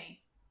and get me.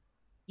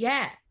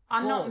 Yeah.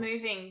 I'm not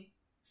moving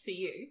for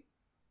you.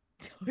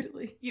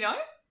 Totally. You know?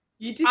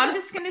 You do. I'm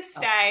just going to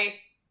stay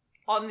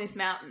on this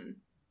mountain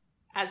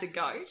as a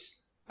goat.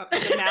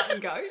 As a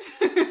mountain goat.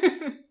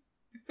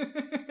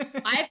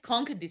 I've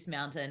conquered this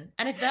mountain.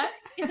 And if that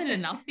isn't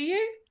enough for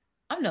you,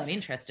 I'm not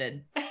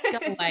interested. Go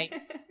away,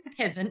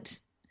 peasant,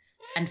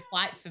 and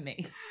fight for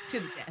me to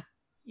the death.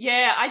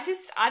 Yeah,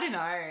 I don't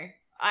know.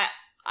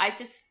 I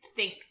just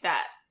think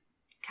that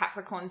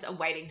Capricorns are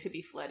waiting to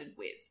be flirted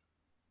with.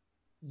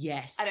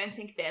 Yes. I don't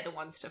think they're the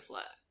ones to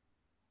flirt.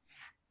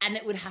 And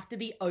it would have to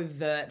be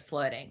overt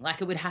flirting.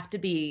 Like,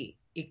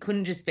 it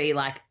couldn't just be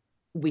like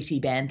witty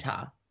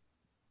banter.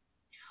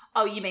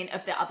 Oh, you mean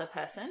of the other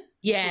person?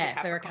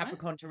 Yeah, for a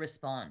Capricorn to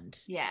respond.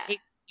 Yeah. It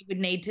would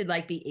need to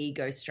be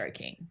ego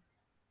stroking.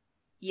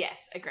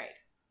 Yes, agreed.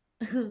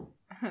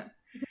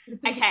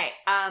 Okay,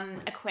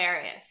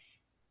 Aquarius.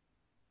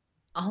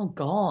 Oh,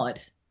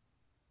 God.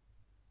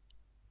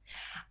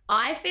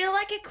 I feel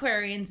like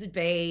Aquarians would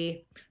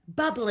be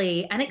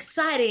bubbly and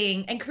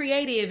exciting and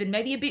creative and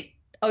maybe a bit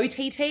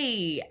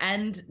OTT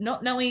and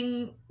not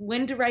knowing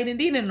when to rein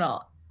it in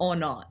or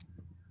not.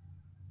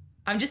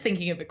 I'm just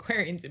thinking of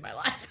Aquarians in my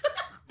life.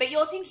 But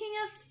you're thinking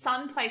of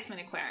sun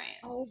placement Aquarians.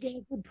 Oh, yeah,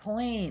 good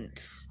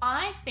point.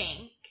 I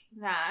think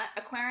that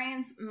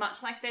Aquarians,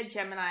 much like their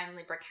Gemini and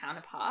Libra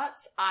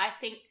counterparts, I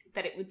think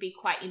that it would be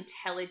quite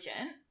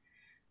intelligent.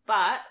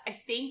 But I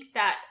think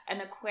that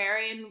an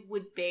Aquarian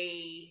would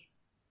be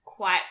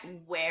quite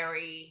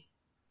wary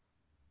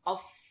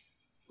of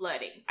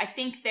flirting. I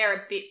think they're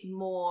a bit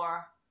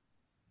more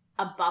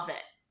above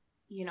it,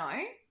 you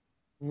know?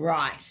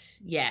 Right,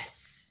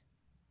 yes.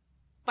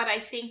 But I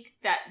think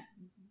that,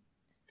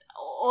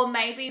 or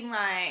maybe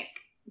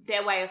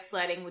their way of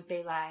flirting would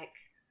be like,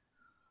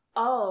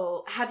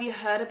 oh, have you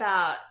heard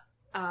about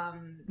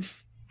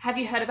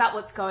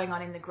what's going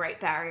on in the Great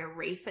Barrier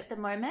Reef at the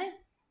moment?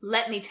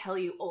 Let me tell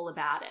you all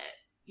about it,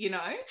 you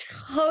know?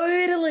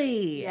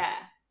 Totally. Yeah.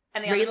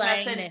 And the other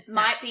person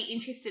might be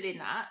interested in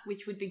that,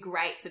 which would be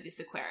great for this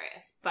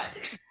Aquarius. But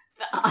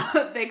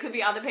there could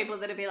be other people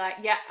that would be like,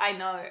 yeah, I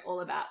know all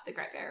about the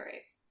Great Barrier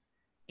Reef.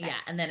 Thanks. Yeah,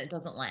 and then it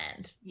doesn't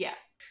land. Yeah.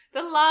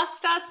 The last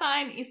star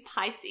sign is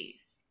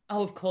Pisces.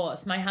 Oh, of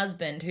course. My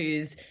husband,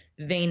 who's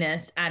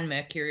Venus and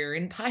Mercury, are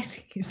in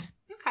Pisces.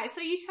 Okay,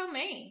 so you tell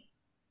me.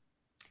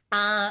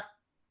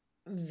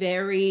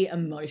 Very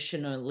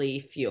emotionally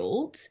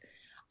fueled.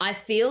 I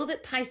feel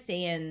that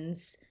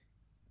Pisceans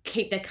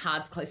keep their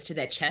cards close to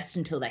their chest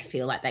until they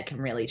feel like they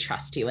can really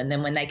trust you. And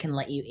then when they can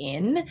let you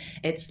in,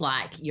 it's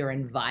like you're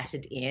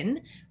invited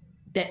in.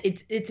 That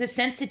it's a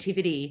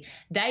sensitivity.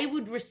 They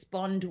would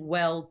respond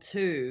well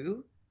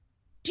to...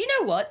 Do you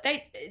know what?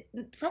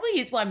 It probably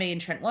is why me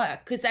and Trent work,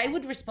 because they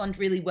would respond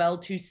really well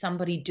to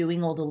somebody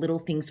doing all the little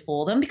things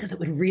for them because it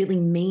would really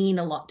mean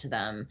a lot to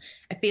them.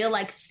 I feel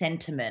like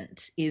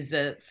sentiment is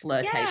a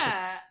flirtatious...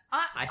 Yeah,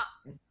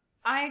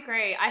 I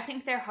agree. I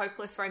think they're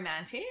hopeless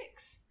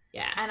romantics.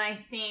 Yeah. And I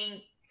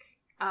think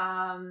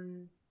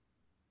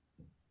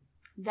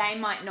they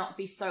might not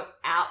be so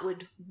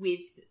outward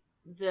with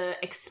the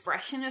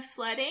expression of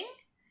flirting,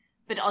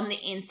 but on the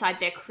inside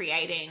they're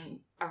creating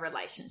a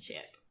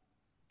relationship.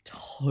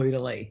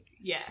 Totally.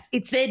 Yeah.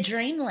 It's their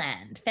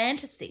dreamland,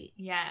 fantasy.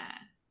 Yeah.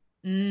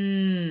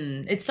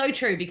 It's so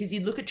true because you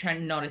look at Trent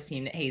and not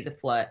assume that he's a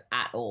flirt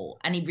at all,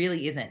 and he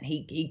really isn't.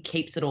 He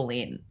keeps it all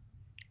in.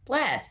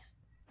 Bless.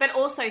 But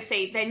also,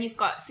 see, then you've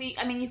got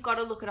you've got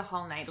to look at a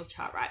whole natal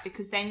chart, right?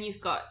 Because then you've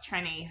got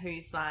Trenny,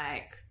 who's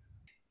like,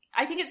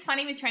 I think it's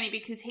funny with Trenny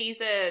because he's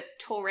a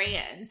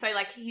Taurian, so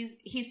like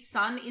his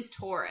sun is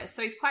Taurus,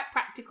 so he's quite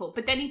practical.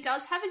 But then he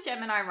does have a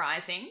Gemini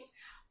rising.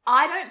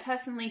 I don't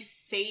personally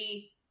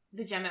see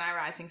the Gemini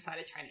rising side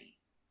of Trenny.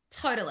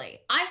 Totally,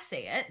 I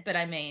see it, but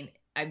I mean,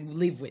 I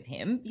live with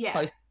him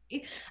closely.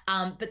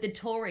 But the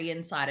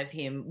Taurian side of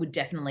him would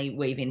definitely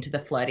weave into the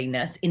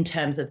flirtiness in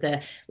terms of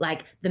the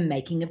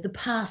making of the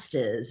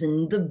pastas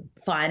and the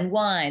fine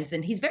wines,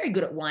 and he's very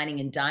good at wining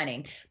and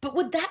dining. But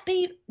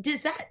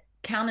does that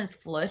count as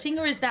flirting,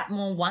 or is that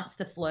more once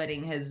the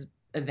flirting has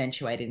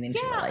eventuated into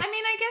Yeah, relationship? I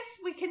mean, I guess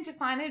we can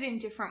define it in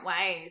different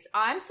ways.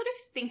 I'm sort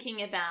of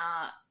thinking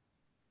about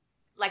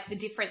like the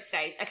different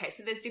stage. Okay,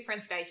 so there's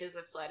different stages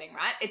of flirting,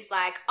 right? It's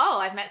like, oh,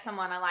 I've met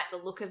someone, I like the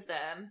look of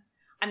them.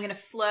 I'm going to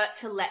flirt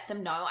to let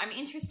them know I'm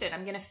interested.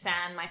 I'm going to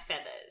fan my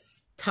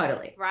feathers.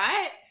 Totally.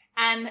 Right?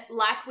 And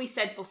like we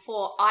said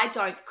before, I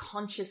don't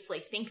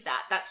consciously think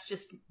that. That's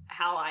just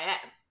how I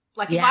am.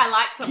 Like if I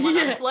like someone,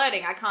 I'm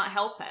flirting. I can't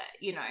help it,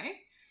 you know?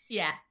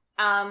 Yeah.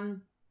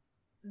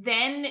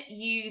 Then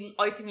you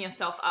open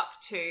yourself up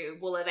to,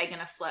 well, are they going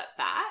to flirt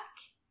back?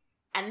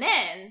 And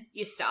then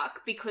you're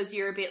stuck because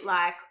you're a bit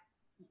like,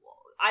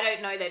 I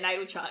don't know their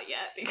natal chart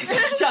yet because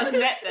I've just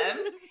met them.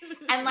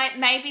 And like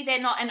maybe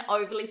they're not an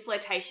overly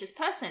flirtatious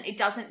person. It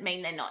doesn't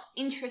mean they're not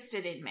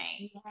interested in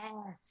me.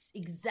 Yes,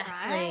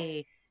 exactly.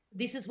 Right?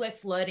 This is where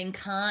flirting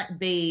can't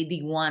be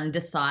the one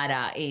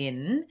decider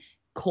in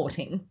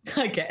courting,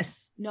 I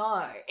guess.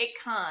 No, it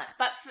can't.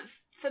 But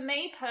for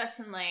me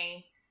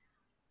personally,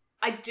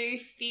 I do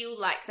feel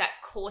like that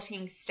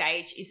courting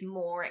stage is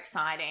more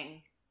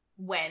exciting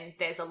when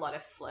there's a lot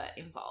of flirt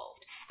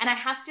involved. And I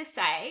have to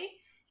say,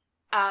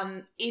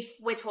 if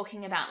we're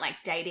talking about like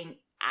dating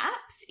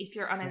apps, if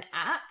you're on an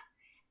app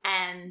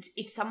and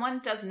if someone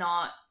does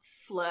not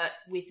flirt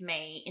with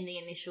me in the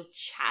initial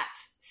chat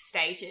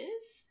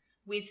stages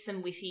with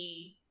some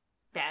witty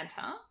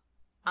banter,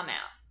 I'm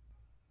out.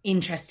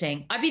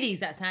 Interesting. I'd be the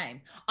exact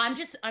same.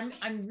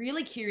 I'm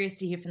really curious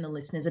to hear from the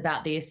listeners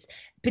about this,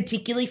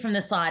 particularly from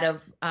the side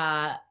of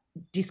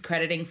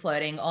discrediting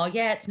flirting. Oh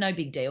yeah, it's no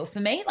big deal for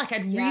me. Like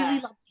I'd really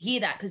love to hear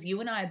that because you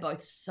and I are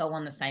both so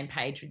on the same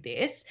page with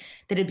this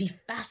that it'd be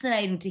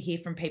fascinating to hear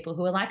from people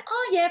who are like,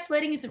 oh yeah,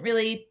 flirting isn't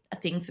really a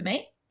thing for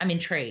me. I'm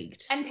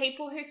intrigued. And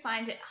people who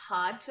find it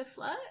hard to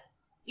flirt,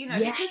 you know,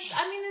 because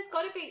I mean, there's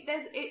got to be,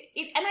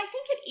 and I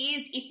think it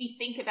is if you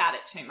think about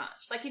it too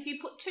much. Like if you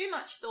put too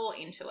much thought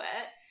into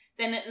it,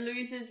 then it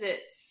loses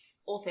its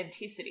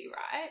authenticity,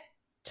 right?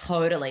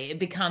 Totally. It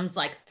becomes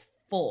like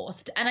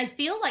forced. And I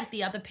feel like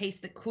the other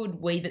piece that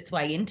could weave its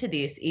way into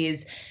this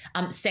is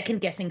second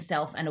guessing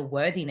self and a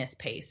worthiness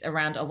piece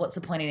around, oh, what's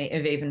the point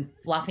of even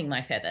fluffing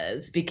my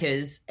feathers?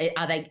 Because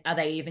are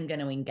they even going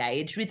to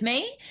engage with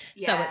me?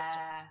 Yeah. So it's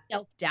a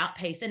self-doubt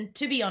piece. And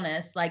to be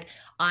honest, like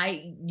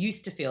I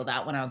used to feel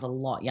that when I was a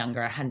lot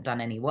younger. I hadn't done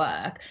any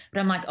work, but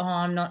I'm like, oh,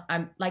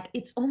 I'm like,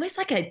 it's almost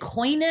like a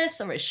coyness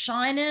or a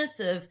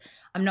shyness of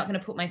I'm not going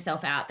to put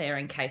myself out there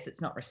in case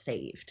it's not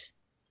received.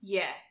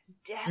 Yeah,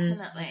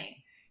 definitely.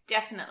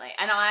 Definitely.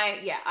 And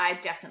I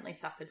definitely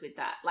suffered with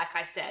that. Like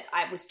I said,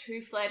 I was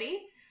too flirty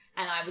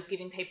and I was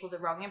giving people the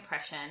wrong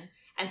impression.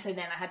 And so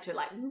then I had to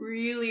like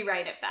really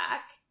rate it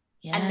back.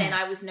 Yeah. And then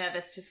I was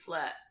nervous to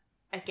flirt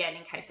again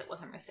in case it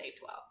wasn't received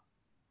well.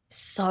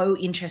 So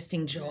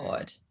interesting,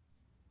 Jord.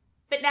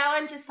 But now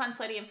I'm just fun,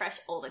 flirty and fresh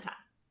all the time.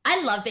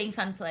 I love being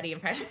fun, flirty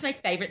and fresh. It's my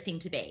favorite thing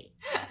to be.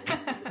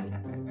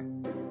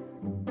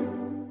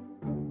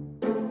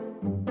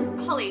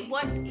 Holly,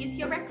 what is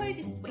your reco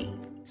this week?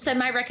 So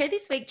my reco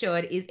this week,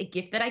 Jord, is a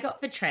gift that I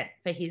got for Trent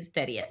for his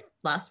 30th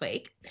last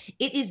week.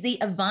 It is the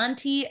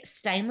Avanti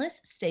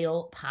stainless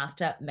steel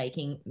pasta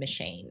making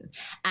machine.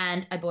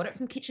 And I bought it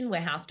from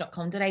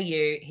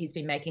kitchenwarehouse.com.au. He's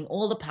been making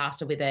all the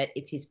pasta with it.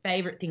 It's his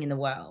favorite thing in the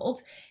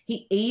world.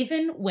 He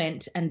even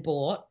went and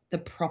bought the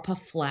proper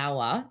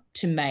flour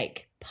to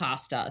make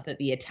pasta that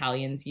the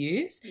Italians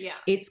use. Yeah.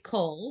 It's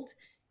called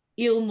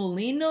Il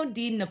Mulino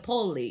di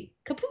Napoli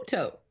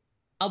Caputo.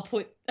 I'll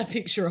put a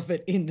picture of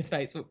it in the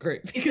Facebook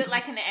group. Is it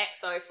like an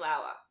XO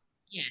flour?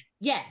 Yeah.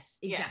 Yes,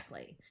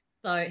 exactly.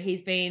 Yeah. So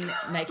he's been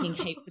making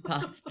heaps of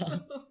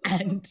pasta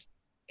and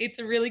it's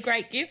a really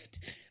great gift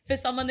for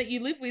someone that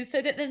you live with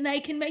so that then they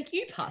can make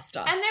you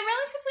pasta. And they're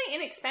relatively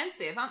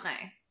inexpensive, aren't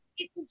they?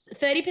 It was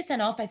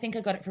 30% off. I think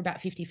I got it for about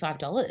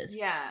 $55.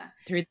 Yeah.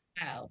 Through the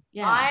sale.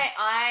 Yeah.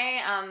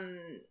 I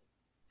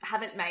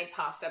haven't made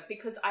pasta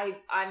because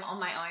I'm on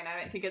my own.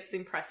 I don't think it's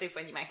impressive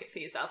when you make it for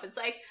yourself. It's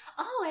like,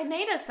 oh, I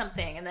made us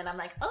something. And then I'm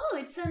like, oh,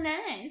 it's so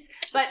nice.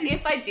 But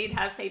if I did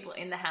have people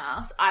in the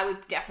house, I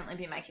would definitely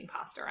be making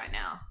pasta right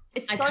now.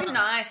 It's so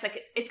nice.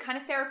 Like it's kind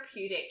of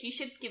therapeutic. You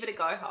should give it a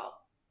go, Hol.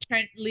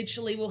 Trent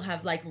literally will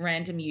have like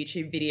random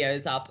YouTube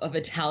videos up of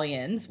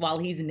Italians while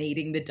he's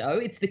kneading the dough.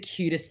 It's the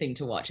cutest thing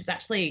to watch. It's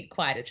actually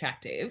quite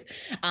attractive.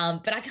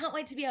 But I can't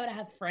wait to be able to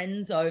have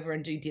friends over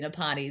and do dinner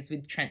parties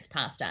with Trent's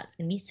pasta. It's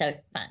going to be so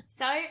fun.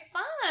 So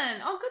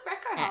fun. Oh, good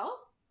reco, Hal.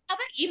 How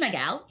about you, my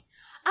gal?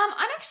 I'm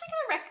actually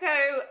going to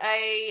reco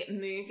a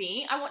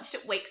movie. I watched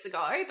it weeks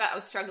ago, but I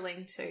was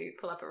struggling to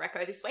pull up a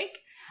reco this week.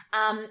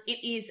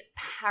 It is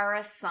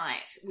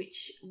Parasite,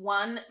 which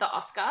won the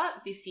Oscar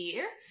this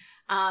year.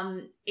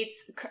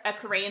 It's a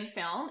Korean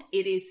film.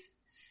 It is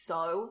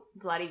so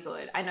bloody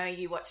good. I know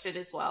you watched it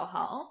as well,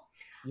 Hull.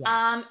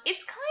 Yeah.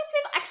 It's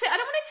kind of, actually, I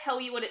don't want to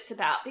tell you what it's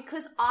about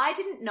because I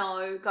didn't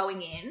know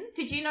going in.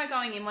 Did you know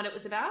going in what it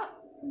was about?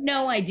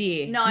 No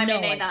idea. No, me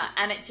neither.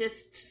 And it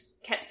just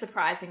kept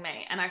surprising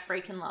me and I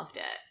freaking loved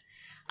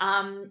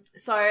it.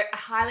 So I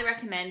highly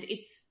recommend.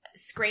 It's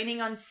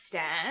screening on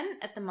Stan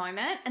at the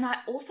moment. And I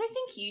also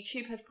think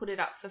YouTube have put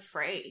it up for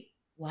free.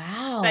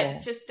 Wow.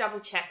 But just double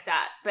check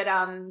that. But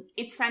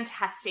it's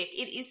fantastic.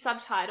 It is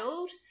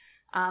subtitled,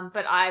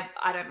 but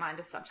I don't mind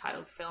a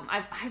subtitled film.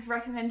 I've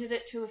recommended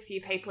it to a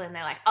few people and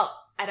they're like, oh,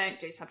 I don't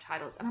do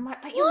subtitles. And I'm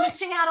like, but you're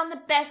missing out on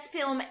the best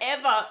film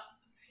ever.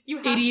 You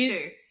have to. It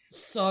is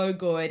so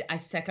good. I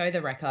secco the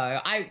reco.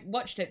 I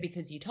watched it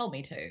because you told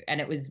me to and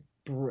it was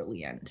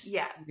brilliant.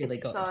 Yeah. Really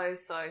it's good.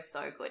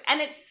 So good.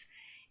 And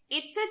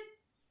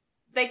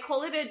they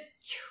call it a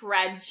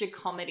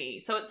tragicomedy.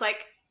 So it's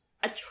like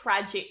a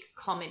tragic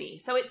comedy.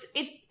 So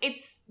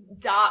it's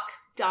dark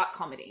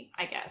comedy,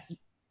 I guess.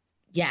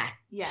 Yeah.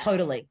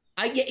 Totally.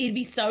 It'd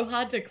be so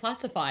hard to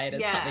classify it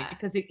as something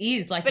because it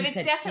is like. But you it's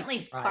said, definitely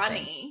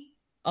funny.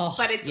 Oh,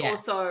 but it's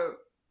also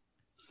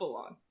full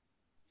on.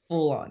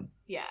 Full on.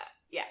 Yeah.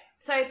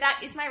 So that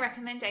is my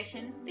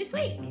recommendation this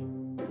week.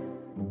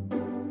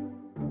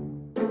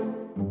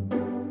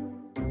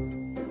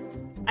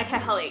 Okay,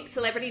 Holly.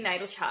 Celebrity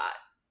natal chart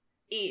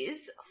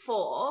is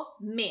for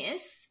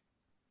Miss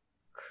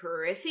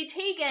Chrissy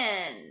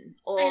Teigen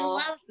or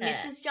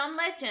Mrs. John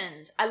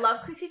Legend. I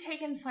love Chrissy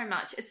Teigen so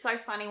much. It's so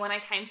funny. When I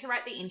came to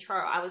write the intro,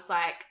 I was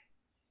like,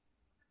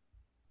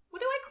 what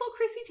do I call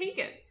Chrissy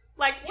Teigen?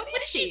 Like, what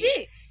is she?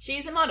 Do?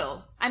 She's a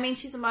model. I mean,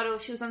 she's a model.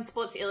 She was on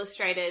Sports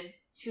Illustrated.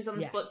 She was on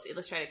the Sports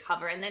Illustrated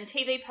cover and then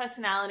TV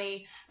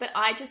personality. But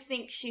I just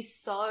think she's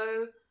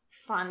so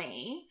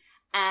funny.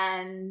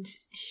 And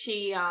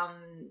she,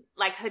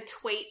 like her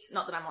tweets,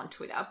 not that I'm on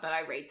Twitter, but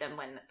I read them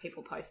when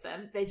people post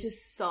them. They're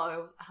just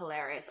so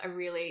hilarious. I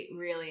really,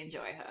 really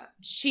enjoy her.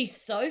 She's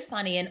so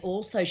funny. And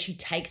also she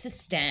takes a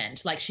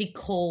stand. Like she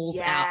calls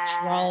out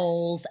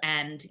trolls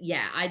and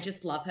I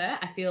just love her.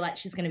 I feel like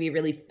she's going to be a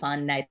really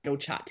fun natal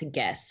chart to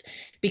guess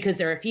because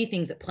there are a few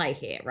things at play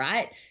here,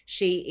 right?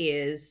 She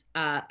is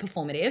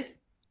performative.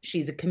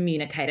 She's a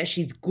communicator.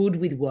 She's good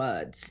with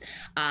words.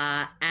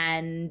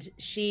 And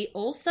she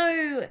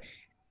also...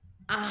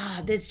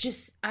 there's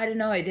just, I don't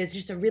know, there's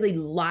just a really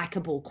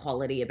likable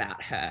quality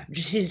about her.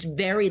 She's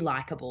very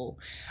likable.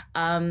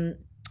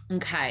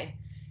 Okay.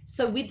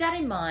 So with that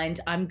in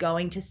mind, I'm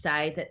going to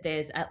say that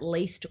there's at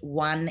least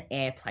one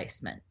air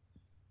placement.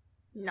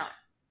 No.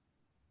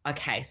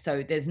 Okay.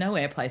 So there's no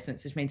air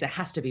placements, which means there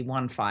has to be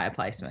one fire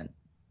placement.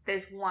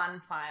 There's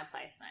one fire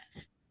placement.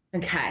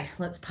 Okay.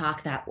 Let's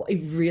park that.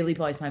 It really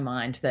blows my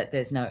mind that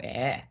there's no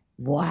air.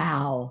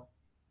 Wow.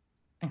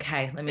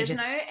 Okay. There's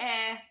no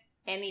air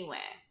anywhere.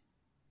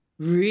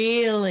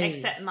 Really?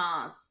 Except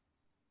Mars.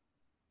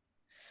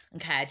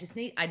 Okay,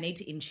 I need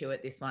to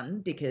intuit this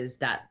one because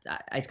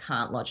I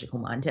can't logical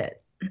mind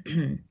it.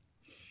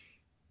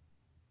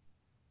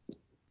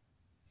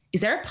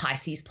 Is there a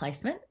Pisces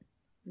placement?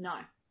 No.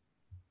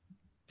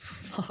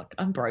 Fuck,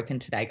 I'm broken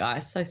today,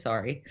 guys. So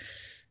sorry.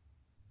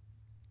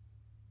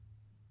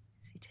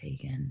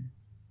 Tegan.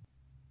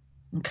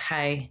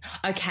 Okay.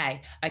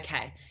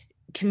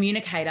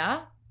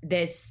 Communicator,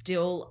 there's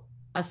still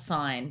a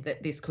sign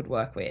that this could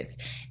work with.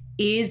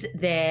 Is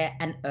there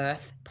an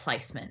Earth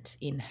placement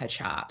in her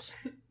chart?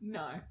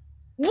 No.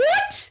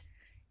 What?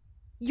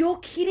 You're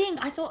kidding.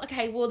 I thought,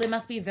 okay, well, there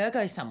must be a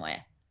Virgo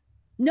somewhere.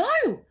 No.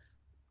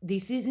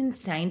 This is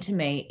insane to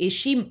me. Is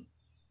she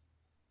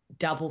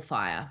double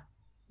fire?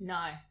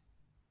 No.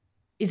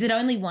 Is it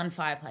only one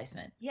fire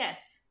placement? Yes.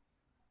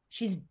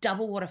 She's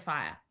double water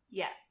fire?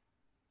 Yeah.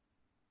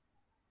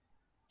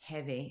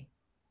 Heavy.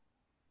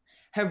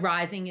 Her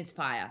rising is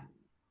fire?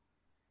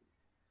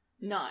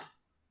 No.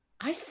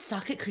 I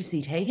suck at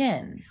Chrissy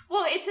Teigen.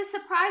 Well, it's a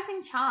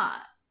surprising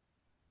chart.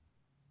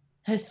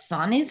 Her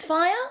sun is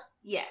fire?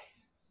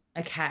 Yes.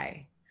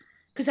 Okay.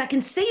 Because I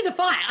can see the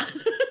fire.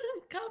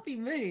 Can't be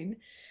moon.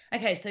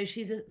 Okay, so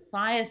she's a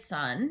fire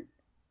sun.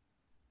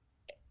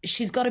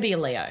 She's got to be a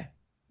Leo.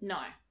 No.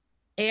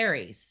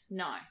 Aries.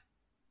 No.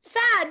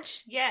 Sag.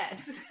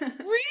 Yes.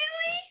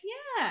 Really?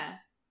 Yeah.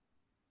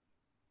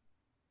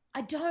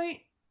 I don't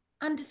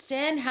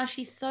understand how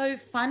she's so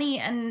funny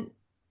and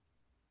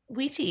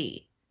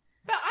witty.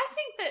 But I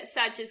think that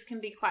Sages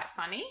can be quite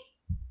funny.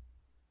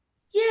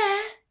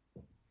 Yeah.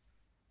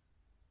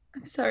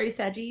 I'm sorry,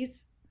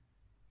 Saggies.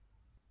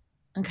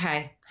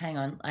 Okay, hang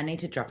on. I need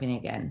to drop in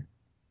again.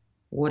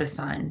 Water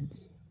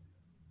signs.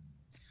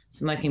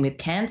 Smoking with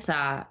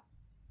Cancer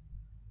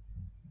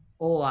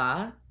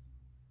or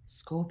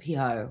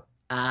Scorpio.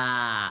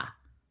 Ah,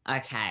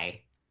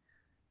 okay.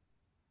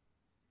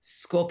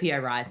 Scorpio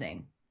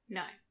rising.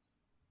 No.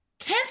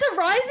 Cancer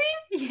rising?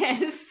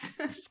 Yes.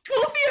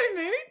 Scorpio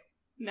moon?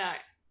 No.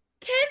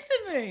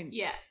 Cancer moon?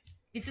 Yeah.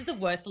 This is the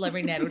worst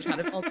celebrity natal chart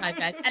of all time,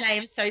 guys. And I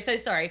am so, so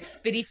sorry.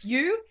 But if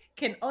you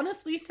can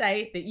honestly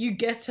say that you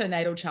guessed her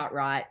natal chart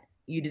right,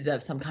 you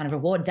deserve some kind of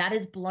reward. That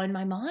has blown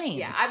my mind.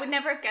 Yeah, I would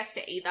never have guessed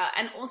it either.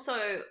 And also,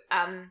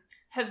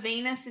 her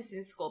Venus is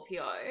in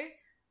Scorpio.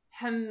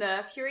 Her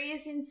Mercury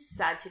is in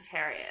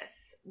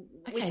Sagittarius,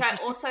 which I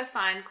also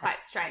find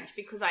quite strange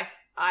because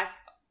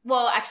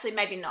well, actually,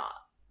 maybe not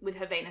with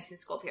her Venus in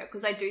Scorpio,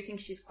 because I do think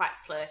she's quite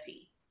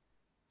flirty.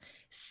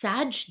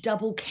 Sag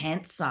double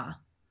Cancer.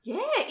 Yeah,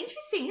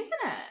 interesting, isn't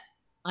it?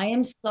 I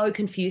am so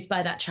confused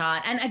by that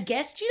chart. And I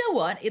guess, do you know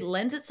what? It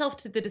lends itself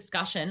to the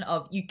discussion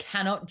of you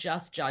cannot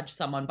just judge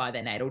someone by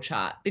their natal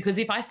chart. Because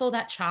if I saw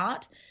that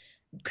chart,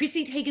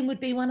 Chrissy Teigen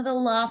would be one of the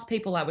last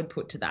people I would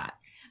put to that.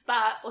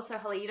 But also,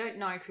 Holly, you don't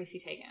know Chrissy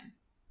Teigen.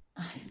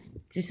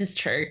 This is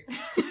true.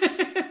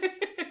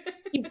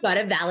 You've got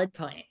a valid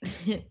point.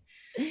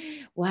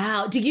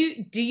 Wow. Do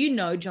you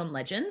know John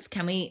Legend's?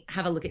 Can we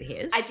have a look at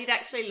his? I did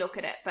actually look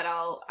at it, but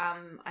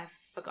I've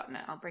forgotten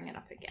it. I'll bring it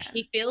up again.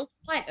 He feels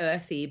quite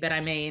earthy, but I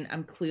mean,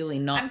 I'm clearly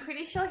not. I'm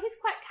pretty sure he's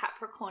quite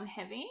Capricorn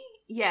heavy.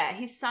 Yeah,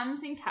 his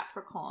sun's in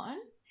Capricorn.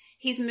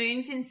 His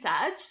moon's in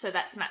Sag, so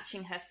that's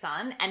matching her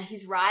sun, and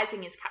his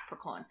rising is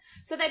Capricorn.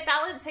 So they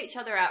balance each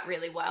other out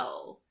really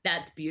well.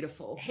 That's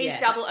beautiful. He's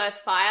double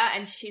earth fire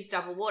and she's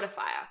double water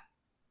fire.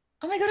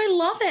 Oh my God, I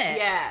love it.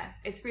 Yeah,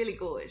 it's really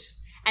good.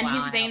 And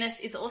Wow. his Venus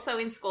is also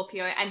in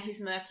Scorpio and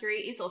his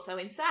Mercury is also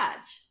in Sag.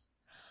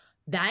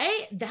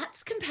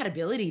 That's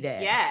compatibility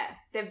there. Yeah,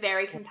 they're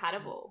very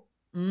compatible.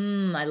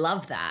 I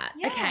love that.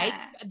 Yeah. Okay.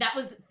 That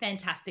was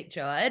fantastic,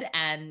 Jord.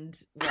 And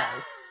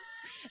well,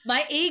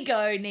 my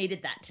ego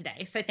needed that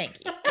today. So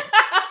thank you.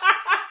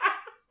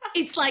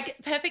 It's like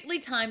perfectly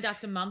timed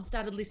after Mum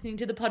started listening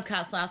to the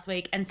podcast last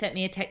week and sent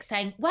me a text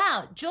saying,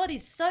 wow, Jord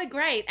is so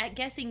great at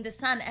guessing the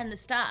sun and the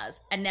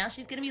stars. And now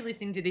she's going to be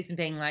listening to this and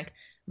being like,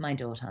 my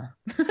daughter.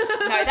 No,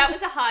 that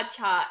was a hard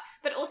chart.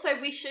 But also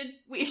we should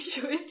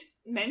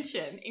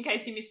mention, in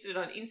case you missed it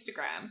on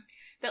Instagram,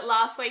 that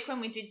last week when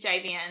we did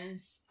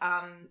JVN's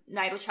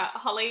natal chart,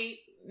 Holly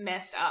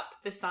messed up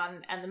the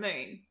sun and the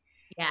moon.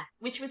 Yeah.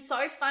 Which was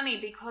so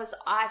funny because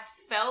I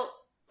felt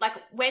like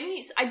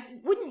I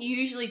wouldn't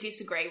usually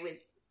disagree with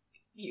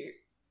you.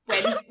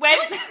 I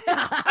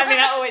mean,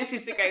 I always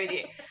disagree with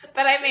you.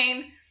 But I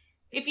mean,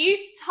 if you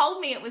told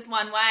me it was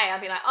one way,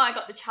 I'd be like, oh, I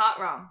got the chart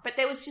wrong. But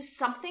there was just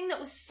something that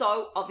was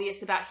so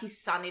obvious about his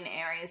sun in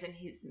Aries and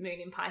his moon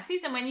in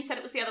Pisces. And when you said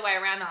it was the other way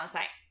around, I was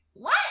like,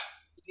 what?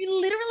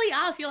 You literally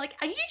asked, you're like,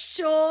 are you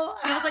sure?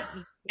 And I was like,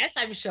 yes,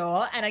 I'm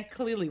sure. And I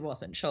clearly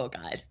wasn't sure,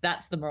 guys.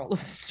 That's the moral of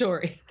the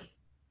story.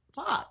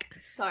 Fuck.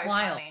 So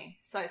wild. Funny.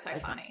 So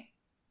funny.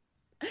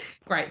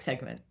 Great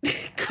segment.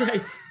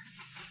 Great.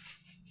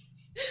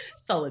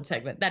 Solid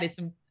segment. That is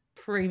some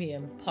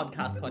premium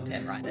podcast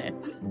content right there.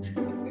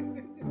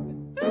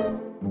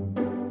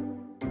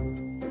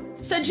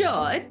 So,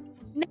 George,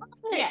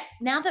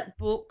 now that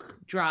book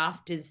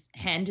draft is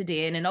handed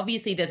in, and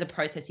obviously there's a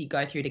process you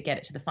go through to get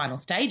it to the final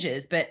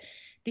stages, but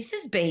this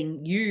has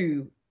been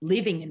you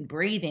living and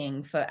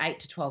breathing for 8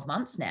 to 12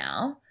 months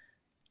now.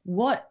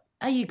 What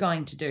are you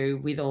going to do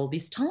with all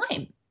this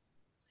time?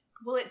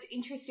 Well, it's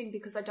interesting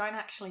because I don't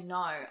actually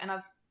know, and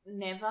I've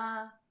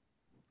never,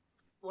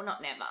 well,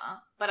 not never,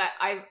 but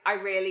I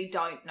really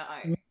don't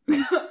know.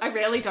 I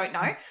really don't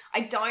know.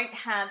 I don't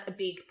have a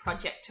big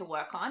project to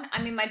work on.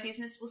 I mean, my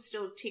business will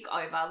still tick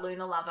over.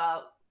 Lunar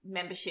Lover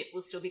membership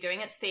will still be doing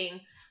its thing,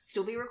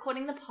 still be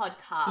recording the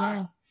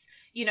podcasts,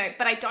 you know,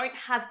 but I don't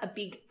have a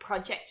big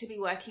project to be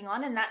working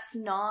on, and that's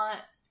not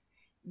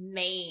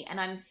me. And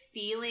I'm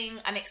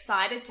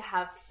excited to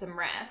have some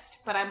rest,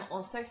 but I'm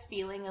also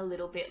feeling a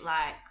little bit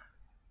like,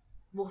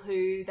 well,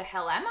 who the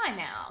hell am I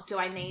now? Do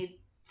I need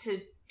to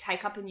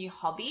take up a new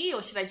hobby,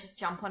 or should I just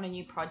jump on a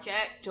new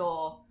project?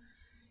 Or,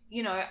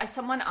 you know,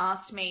 someone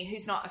asked me,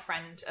 who's not a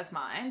friend of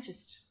mine,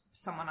 just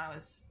someone I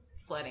was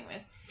flirting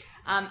with,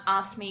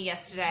 asked me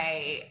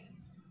yesterday,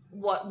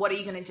 what are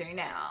you going to do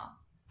now?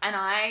 And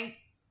I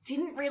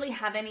didn't really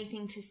have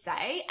anything to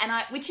say,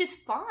 which is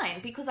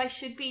fine because I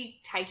should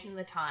be taking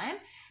the time,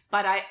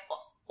 but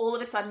all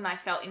of a sudden I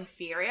felt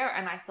inferior,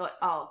 and I thought,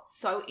 oh,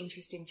 so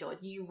interesting, George.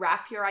 You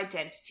wrap your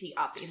identity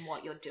up in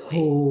what you're doing.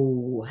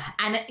 Oh,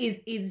 and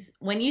is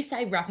when you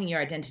say wrapping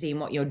your identity in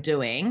what you're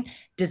doing,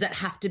 does it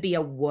have to be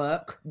a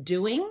work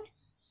doing?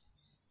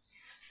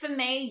 For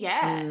me,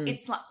 yeah.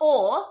 It's like,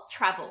 or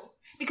travel,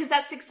 because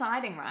that's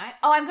exciting, right?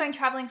 Oh, I'm going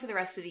traveling for the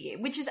rest of the year,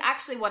 which is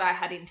actually what I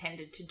had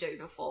intended to do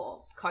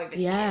before COVID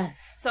hit.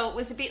 So it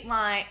was a bit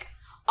like,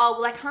 oh,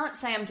 well, I can't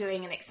say I'm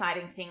doing an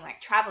exciting thing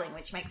like traveling,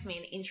 which makes me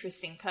an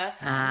interesting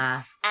person.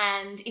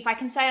 And if I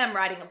can say I'm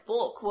writing a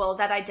book, well,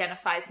 that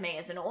identifies me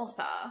as an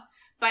author.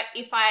 But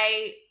if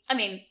I I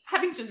mean,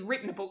 having just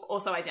written a book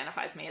also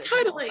identifies me as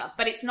Totally. an author,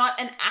 but it's not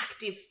an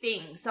active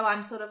thing. So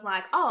I'm sort of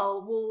like,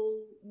 oh, well,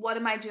 what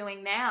am I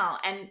doing now?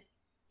 And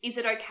is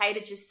it okay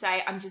to just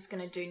say, I'm just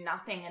going to do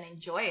nothing and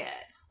enjoy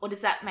it? Or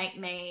does that make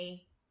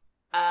me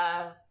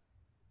a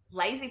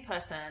lazy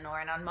person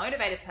or an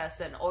unmotivated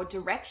person or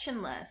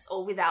directionless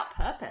or without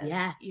purpose?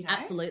 Yeah, you know?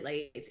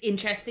 absolutely. It's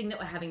interesting that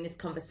we're having this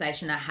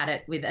conversation. I had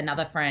it with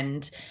another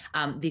friend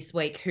this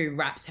week who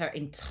wraps her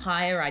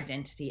entire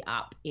identity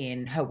up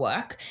in her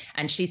work,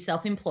 and she's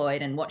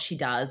self-employed and what she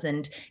does.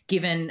 And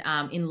given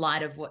in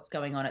light of what's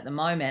going on at the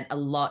moment, a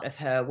lot of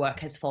her work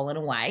has fallen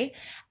away,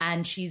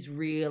 and she's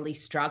really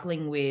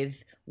struggling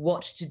with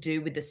what to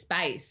do with the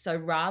space. So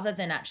rather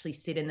than actually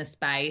sit in the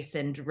space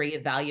and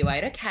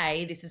reevaluate,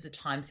 okay, this is a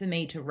time for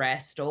me to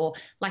rest, or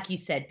like you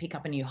said, pick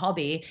up a new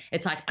hobby,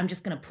 it's like, I'm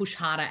just going to push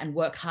harder and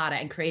work harder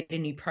and create a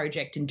new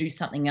project and do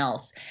something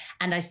else.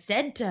 And I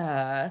said to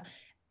her,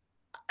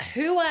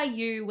 who are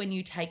you when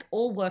you take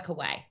all work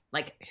away?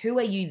 Like, who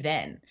are you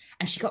then?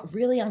 And she got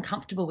really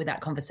uncomfortable with that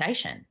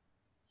conversation.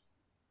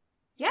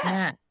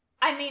 Yeah.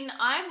 I mean,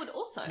 I would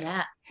also.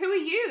 Yeah. Who are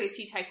you if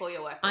you take all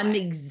your work away? I'm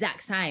the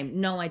exact same.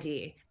 No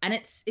idea. And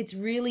it's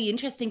really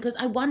interesting because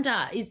I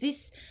wonder, is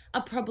this a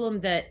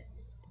problem that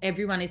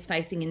everyone is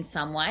facing in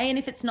some way? And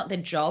if it's not the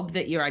job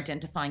that you're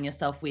identifying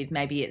yourself with,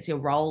 maybe it's your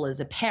role as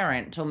a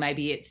parent, or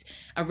maybe it's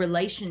a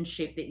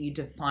relationship that you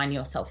define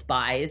yourself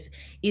by.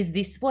 Is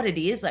this what it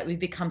is? Like, we've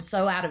become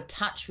so out of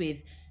touch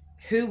with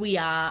who we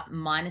are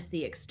minus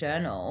the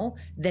external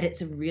that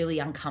it's a really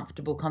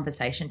uncomfortable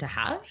conversation to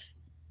have.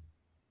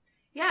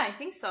 Yeah, I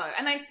think so.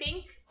 And I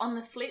think on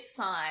the flip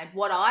side,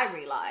 what I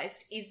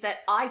realized is that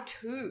I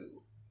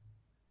too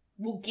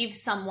will give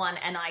someone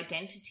an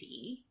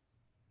identity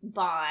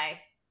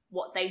by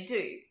what they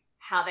do,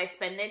 how they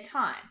spend their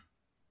time,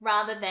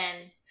 rather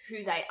than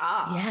who they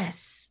are.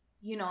 Yes.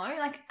 You know,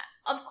 like,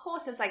 of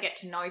course, as I get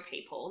to know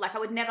people, like, I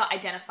would never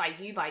identify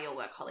you by your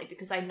work, Holly,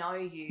 because I know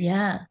you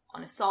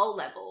on a soul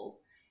level.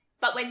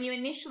 But when you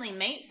initially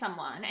meet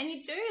someone, and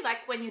you do,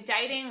 like when you're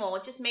dating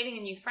or just meeting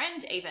a new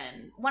friend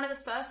even, one of the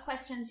first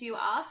questions you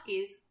ask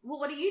is,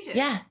 well, what do you do?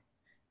 Yeah.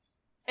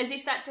 As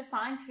if that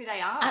defines who they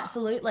are.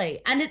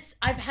 Absolutely. And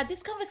I've had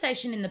this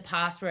conversation in the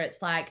past where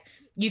it's like,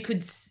 you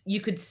could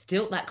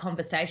stilt that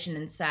conversation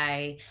and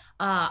say,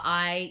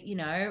 and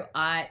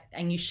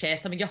you share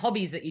some of your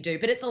hobbies that you do,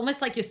 but it's almost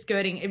like you're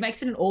skirting. It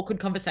makes it an awkward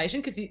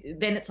conversation because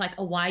then it's like,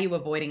 oh, why are you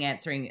avoiding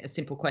answering a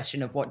simple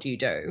question of what do you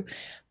do?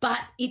 But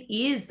it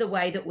is the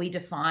way that we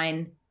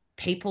define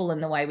people,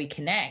 and the way we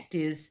connect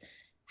is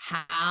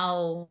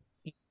how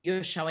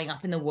you're showing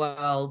up in the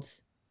world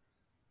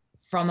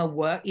from a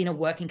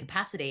working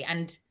capacity.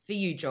 And for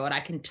you, Jord, I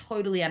can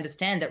totally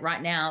understand that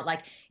right now,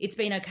 like, it's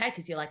been okay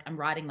because you're like, I'm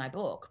writing my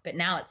book, but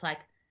now it's like,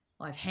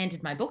 well, I've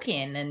handed my book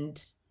in,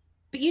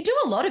 but you do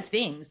a lot of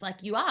things. Like,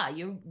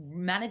 you're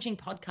managing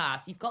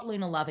podcasts, you've got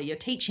Luna Lover, you're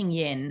teaching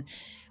yin,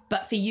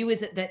 but for you,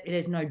 is it that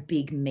there's no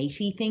big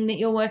meaty thing that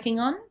you're working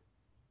on?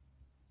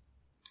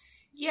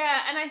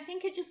 Yeah, and I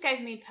think it just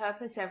gave me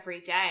purpose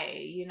every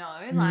day, you know,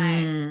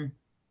 like,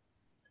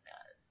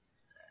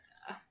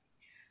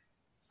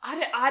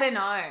 I don't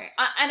know.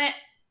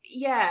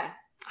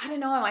 I don't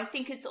know. I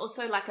think it's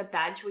also like a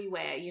badge we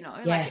wear, you know,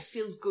 like, it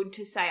feels good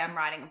to say I'm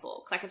writing a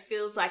book. Like, it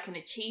feels like an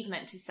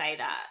achievement to say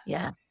that.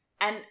 Yeah.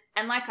 And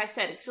like I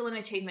said, it's still an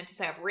achievement to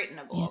say I've written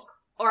a book,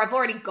 or I've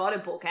already got a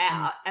book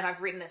out and I've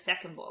written a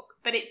second book.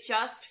 But it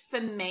just, for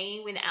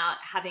me, without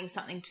having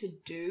something to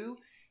do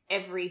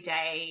every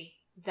day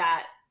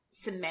that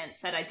cements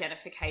that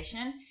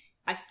identification,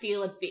 I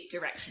feel a bit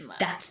directionless.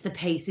 That's the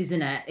piece,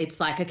 isn't it? It's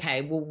like,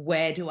 okay, well,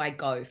 where do I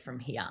go from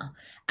here?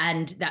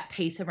 And that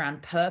piece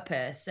around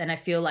purpose. And I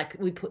feel like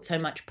we put so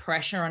much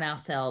pressure on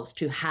ourselves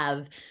to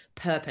have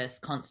purpose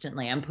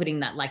constantly. I'm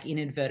putting that like in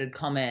inverted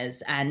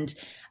commas. And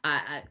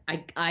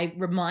I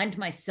remind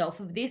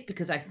myself of this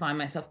because I find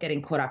myself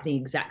getting caught up in the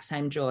exact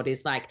same Jord,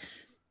 is like,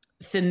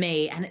 for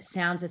me, and it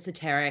sounds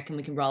esoteric and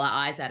we can roll our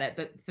eyes at it,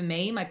 but for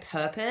me, my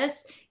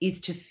purpose is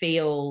to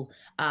feel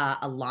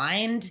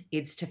aligned,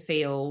 it's to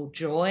feel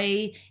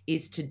joy,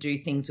 is to do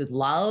things with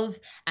love.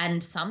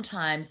 And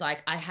sometimes,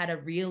 like, I had a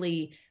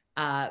really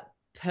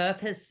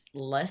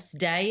purposeless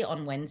day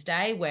on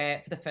Wednesday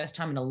where for the first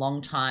time in a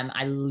long time,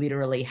 I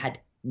literally had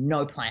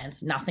no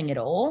plans, nothing at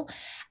all.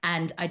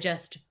 And I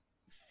just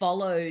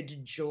followed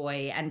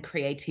joy and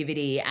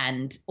creativity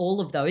and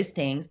all of those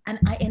things. And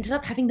I ended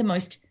up having the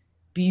most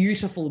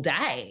beautiful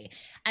day.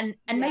 And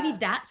maybe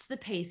that's the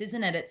piece,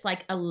 isn't it? It's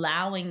like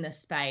allowing the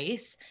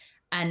space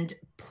and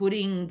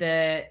putting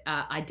the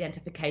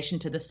identification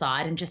to the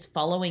side and just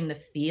following the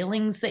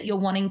feelings that you're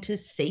wanting to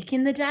seek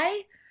in the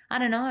day. I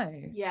don't know.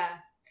 Yeah.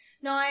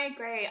 No, I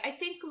agree. I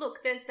think, look,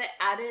 there's the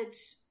added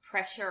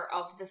pressure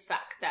of the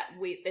fact that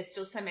there's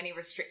still so many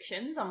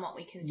restrictions on what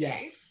we can do.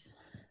 Yes.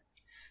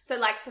 So,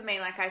 like, for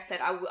me, like I said,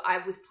 I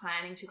was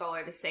planning to go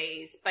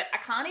overseas, but I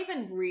can't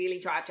even really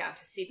drive down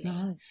to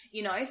Sydney,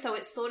 you know? So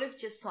it's sort of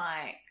just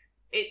like,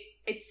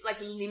 it's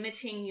like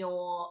limiting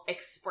your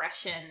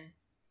expression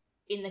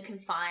in the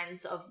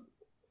confines of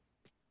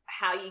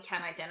how you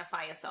can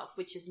identify yourself,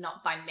 which is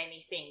not by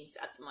many things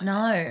at the moment.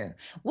 No.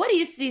 What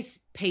is this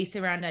piece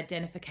around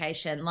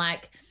identification?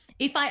 Like,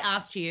 if I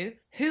asked you,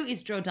 who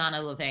is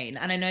Jordana Levine?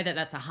 And I know that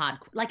that's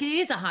it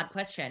is a hard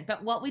question,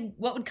 but what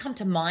would come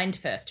to mind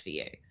first for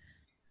you?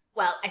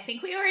 Well, I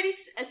think we already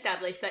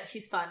established that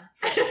she's fun.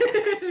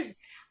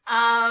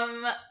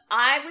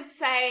 I would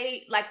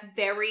say like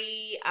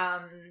very,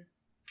 I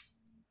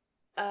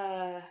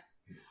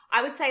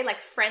would say like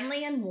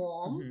friendly and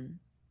warm. Mm-hmm.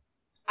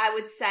 I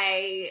would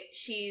say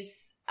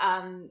she's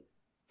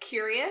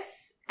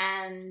curious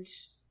and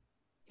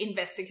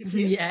investigative.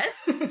 Yes,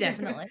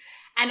 definitely.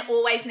 And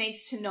always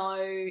needs to know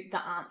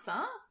the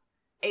answer,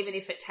 even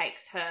if it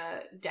takes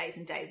her days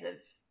and days of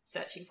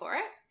searching for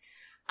it.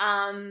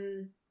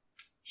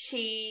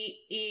 She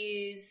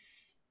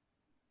is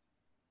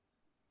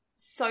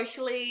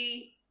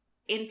socially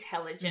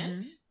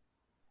intelligent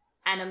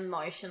and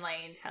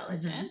emotionally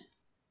intelligent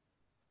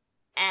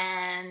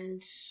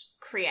and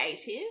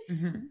creative.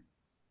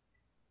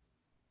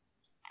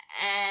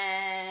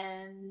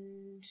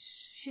 And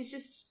she's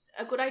just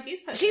a good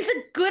ideas person. She's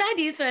a good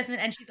ideas person,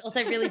 and she's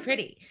also really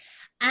pretty.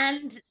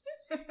 And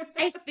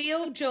I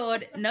feel,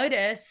 Jord,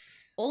 notice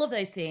all of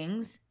those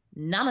things,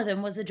 none of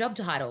them was a job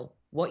title.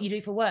 What you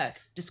do for work,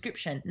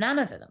 description, none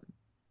of them.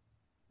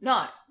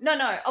 No,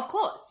 of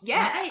course.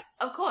 Yeah, right?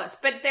 Of course.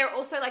 But they're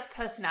also like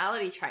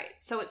personality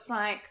traits. So it's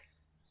like,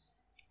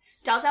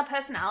 does our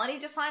personality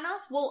define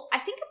us? Well, I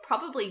think it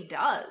probably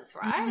does,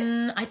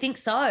 right? I think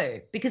so,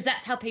 because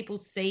that's how people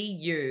see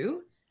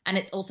you, and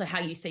it's also how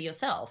you see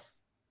yourself.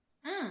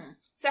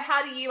 So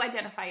how do you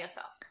identify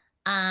yourself?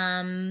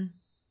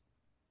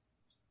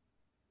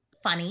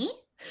 Funny.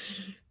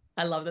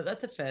 I love that.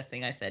 That's the first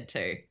thing I said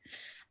too.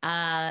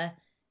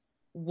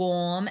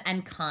 Warm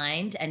and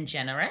kind and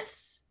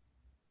generous.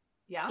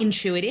 Yeah.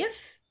 Intuitive.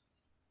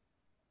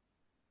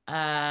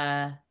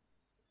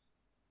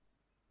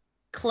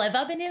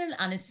 Clever, but in an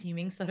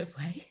unassuming sort of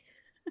way.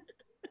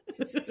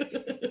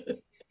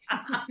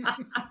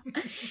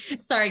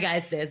 Sorry,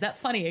 guys, there's that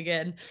funny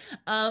again.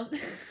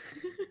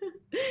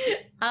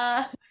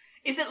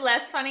 Is it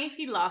less funny if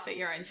you laugh at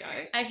your own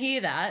joke? I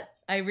hear that.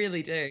 I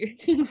really do.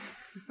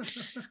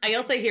 I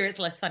also hear it's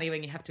less funny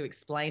when you have to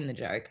explain the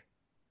joke.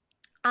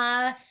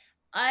 I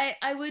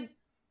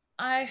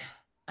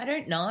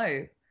don't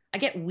know. I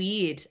get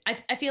weird.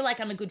 I feel like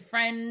I'm a good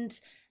friend,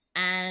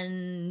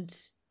 and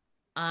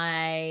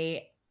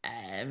I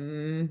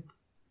am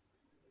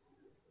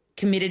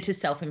committed to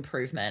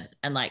self-improvement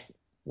and like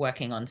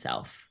working on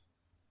self.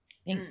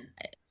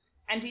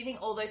 And do you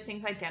think all those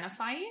things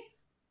identify you?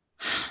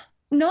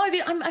 No,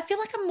 I feel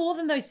like I'm more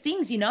than those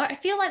things, you know? I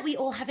feel like we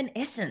all have an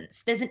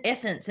essence. There's an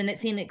essence, and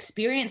it's an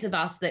experience of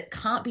us that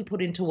can't be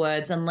put into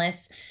words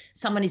unless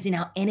someone is in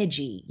our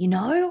energy, you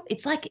know?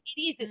 It's like it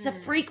is. It's a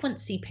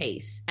frequency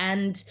piece.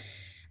 And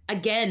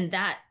again,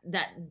 that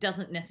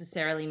doesn't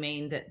necessarily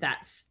mean that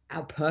that's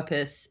our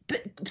purpose,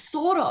 but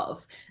sort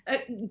of.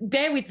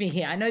 Bear with me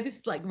here. I know this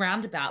is like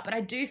roundabout, but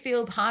I do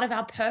feel part of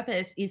our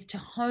purpose is to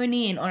hone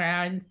in on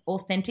our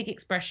authentic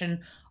expression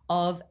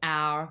of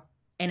our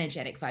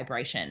energetic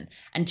vibration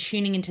and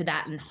tuning into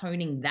that and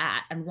honing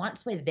that. And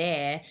once we're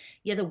there,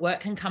 the work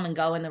can come and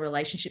go and the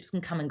relationships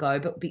can come and go,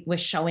 but we're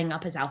showing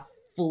up as our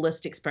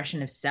fullest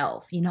expression of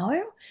self, you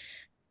know?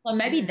 So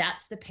maybe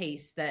that's the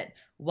piece that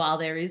while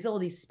there is all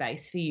this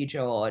space for you,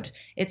 Jord,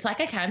 it's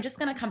like, okay, I'm just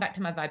going to come back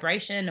to my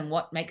vibration and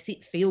what makes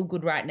it feel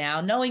good right now,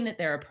 knowing that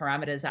there are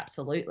parameters,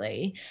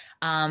 absolutely.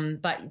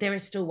 But there are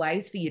still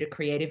ways for you to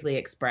creatively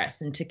express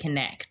and to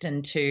connect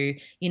and to,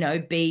 you know,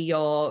 be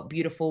your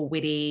beautiful,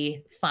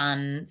 witty,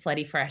 fun,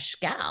 flirty, fresh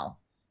gal.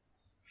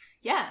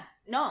 Yeah,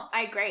 no,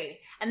 I agree.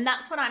 And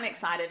that's what I'm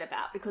excited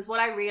about, because what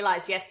I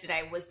realized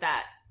yesterday was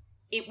that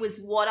it was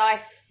what I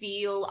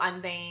feel I'm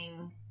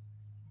being...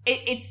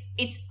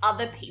 It's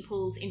other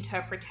people's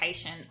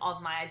interpretation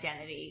of my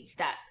identity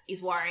that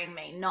is worrying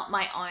me, not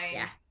my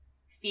own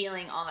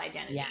feeling of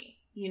identity,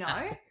 you know?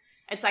 Absolutely.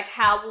 It's like,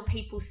 how will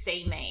people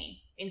see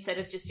me instead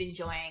of just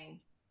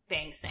enjoying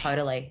being seen?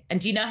 Totally. And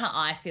do you know how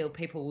I feel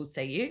people will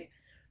see you?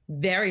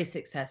 Very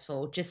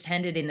successful, just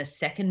handed in a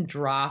second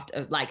draft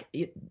of like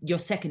your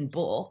second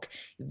book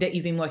that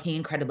you've been working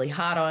incredibly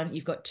hard on.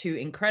 You've got 2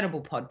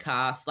 incredible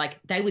podcasts. Like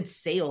they would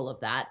see all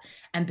of that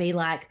and be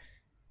like,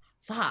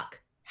 fuck.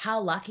 How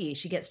lucky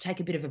she gets to take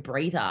a bit of a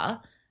breather,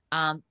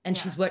 and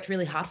she's worked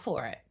really hard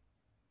for it.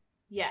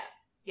 Yeah,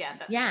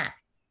 that's true.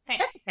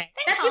 Thanks. That's okay.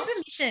 That's your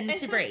permission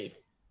to breathe.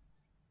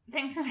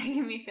 Thanks for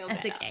making me feel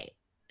better. That's okay.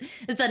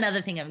 It's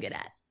another thing I'm good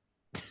at.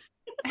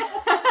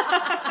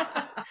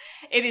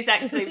 It is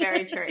actually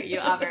very true. You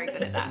are very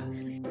good at that.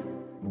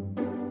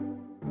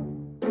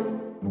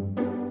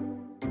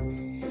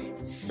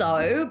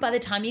 So by the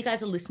time you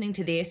guys are listening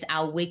to this,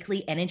 our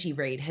weekly energy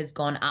read has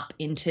gone up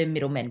into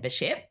middle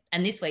membership.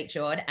 And this week,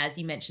 Jord, as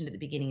you mentioned at the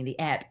beginning of the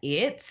app,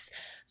 it's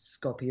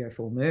Scorpio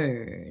full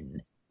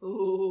moon.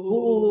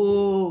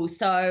 Ooh.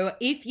 So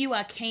if you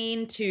are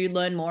keen to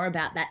learn more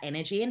about that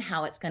energy and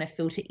how it's going to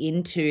filter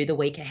into the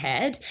week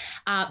ahead,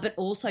 but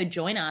also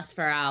join us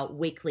for our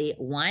weekly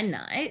wine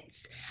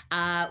nights,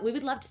 we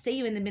would love to see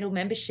you in the Middle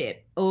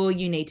membership. All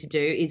you need to do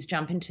is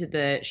jump into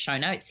the show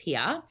notes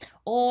here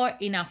or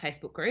in our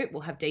Facebook group.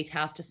 We'll have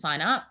details to sign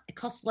up. It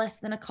costs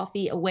less than a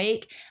coffee a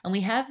week, and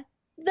we have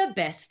the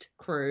best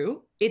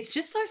crew. It's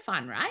just so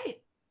fun, right?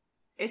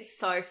 It's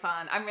so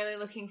fun. I'm really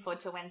looking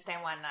forward to Wednesday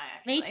wine night,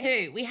 actually.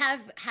 Me too. We have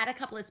had a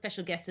couple of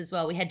special guests as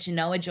well. We had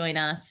Genoa join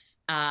us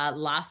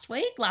last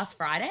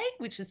Friday,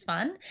 which was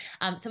fun.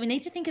 So we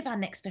need to think of our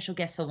next special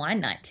guest for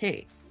wine night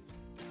too.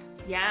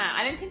 Yeah,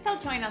 I don't think they'll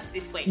join us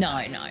this week.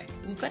 No.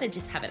 We've got to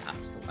just have it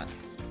us for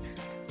once.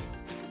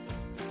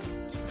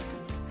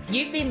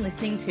 You've been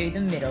listening to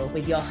The Middle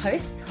with your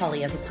hosts,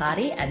 Holly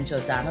Azzopardi and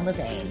Jordana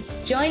Levine.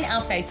 Join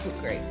our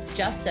Facebook group.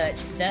 Just search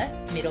The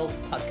Middle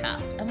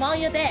Podcast. And while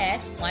you're there,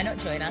 why not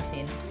join us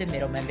in The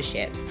Middle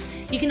membership?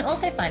 You can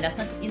also find us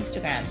on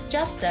Instagram.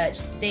 Just search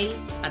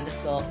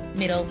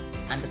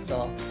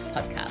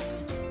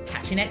 _middle_podcast.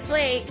 Catch you next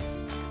week.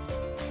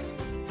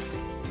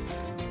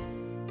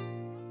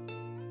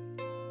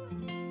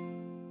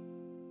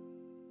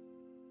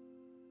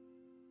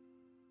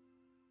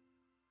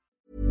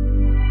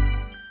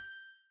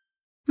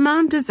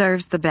 Mom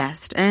deserves the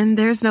best, and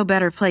there's no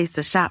better place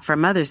to shop for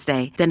Mother's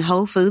Day than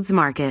Whole Foods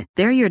Market.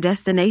 They're your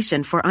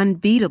destination for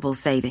unbeatable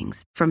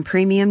savings, from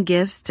premium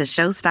gifts to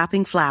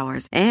show-stopping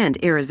flowers and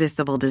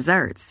irresistible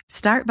desserts.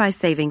 Start by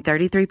saving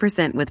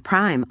 33% with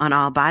Prime on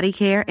all body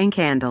care and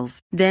candles.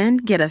 Then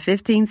get a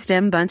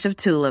 15-stem bunch of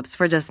tulips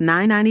for just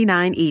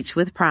 $9.99 each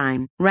with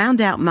Prime.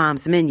 Round out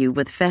Mom's menu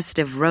with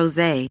festive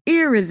rosé,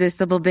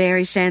 irresistible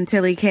berry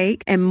chantilly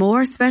cake, and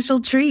more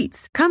special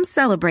treats. Come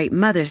celebrate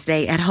Mother's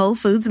Day at Whole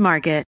Foods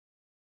Market.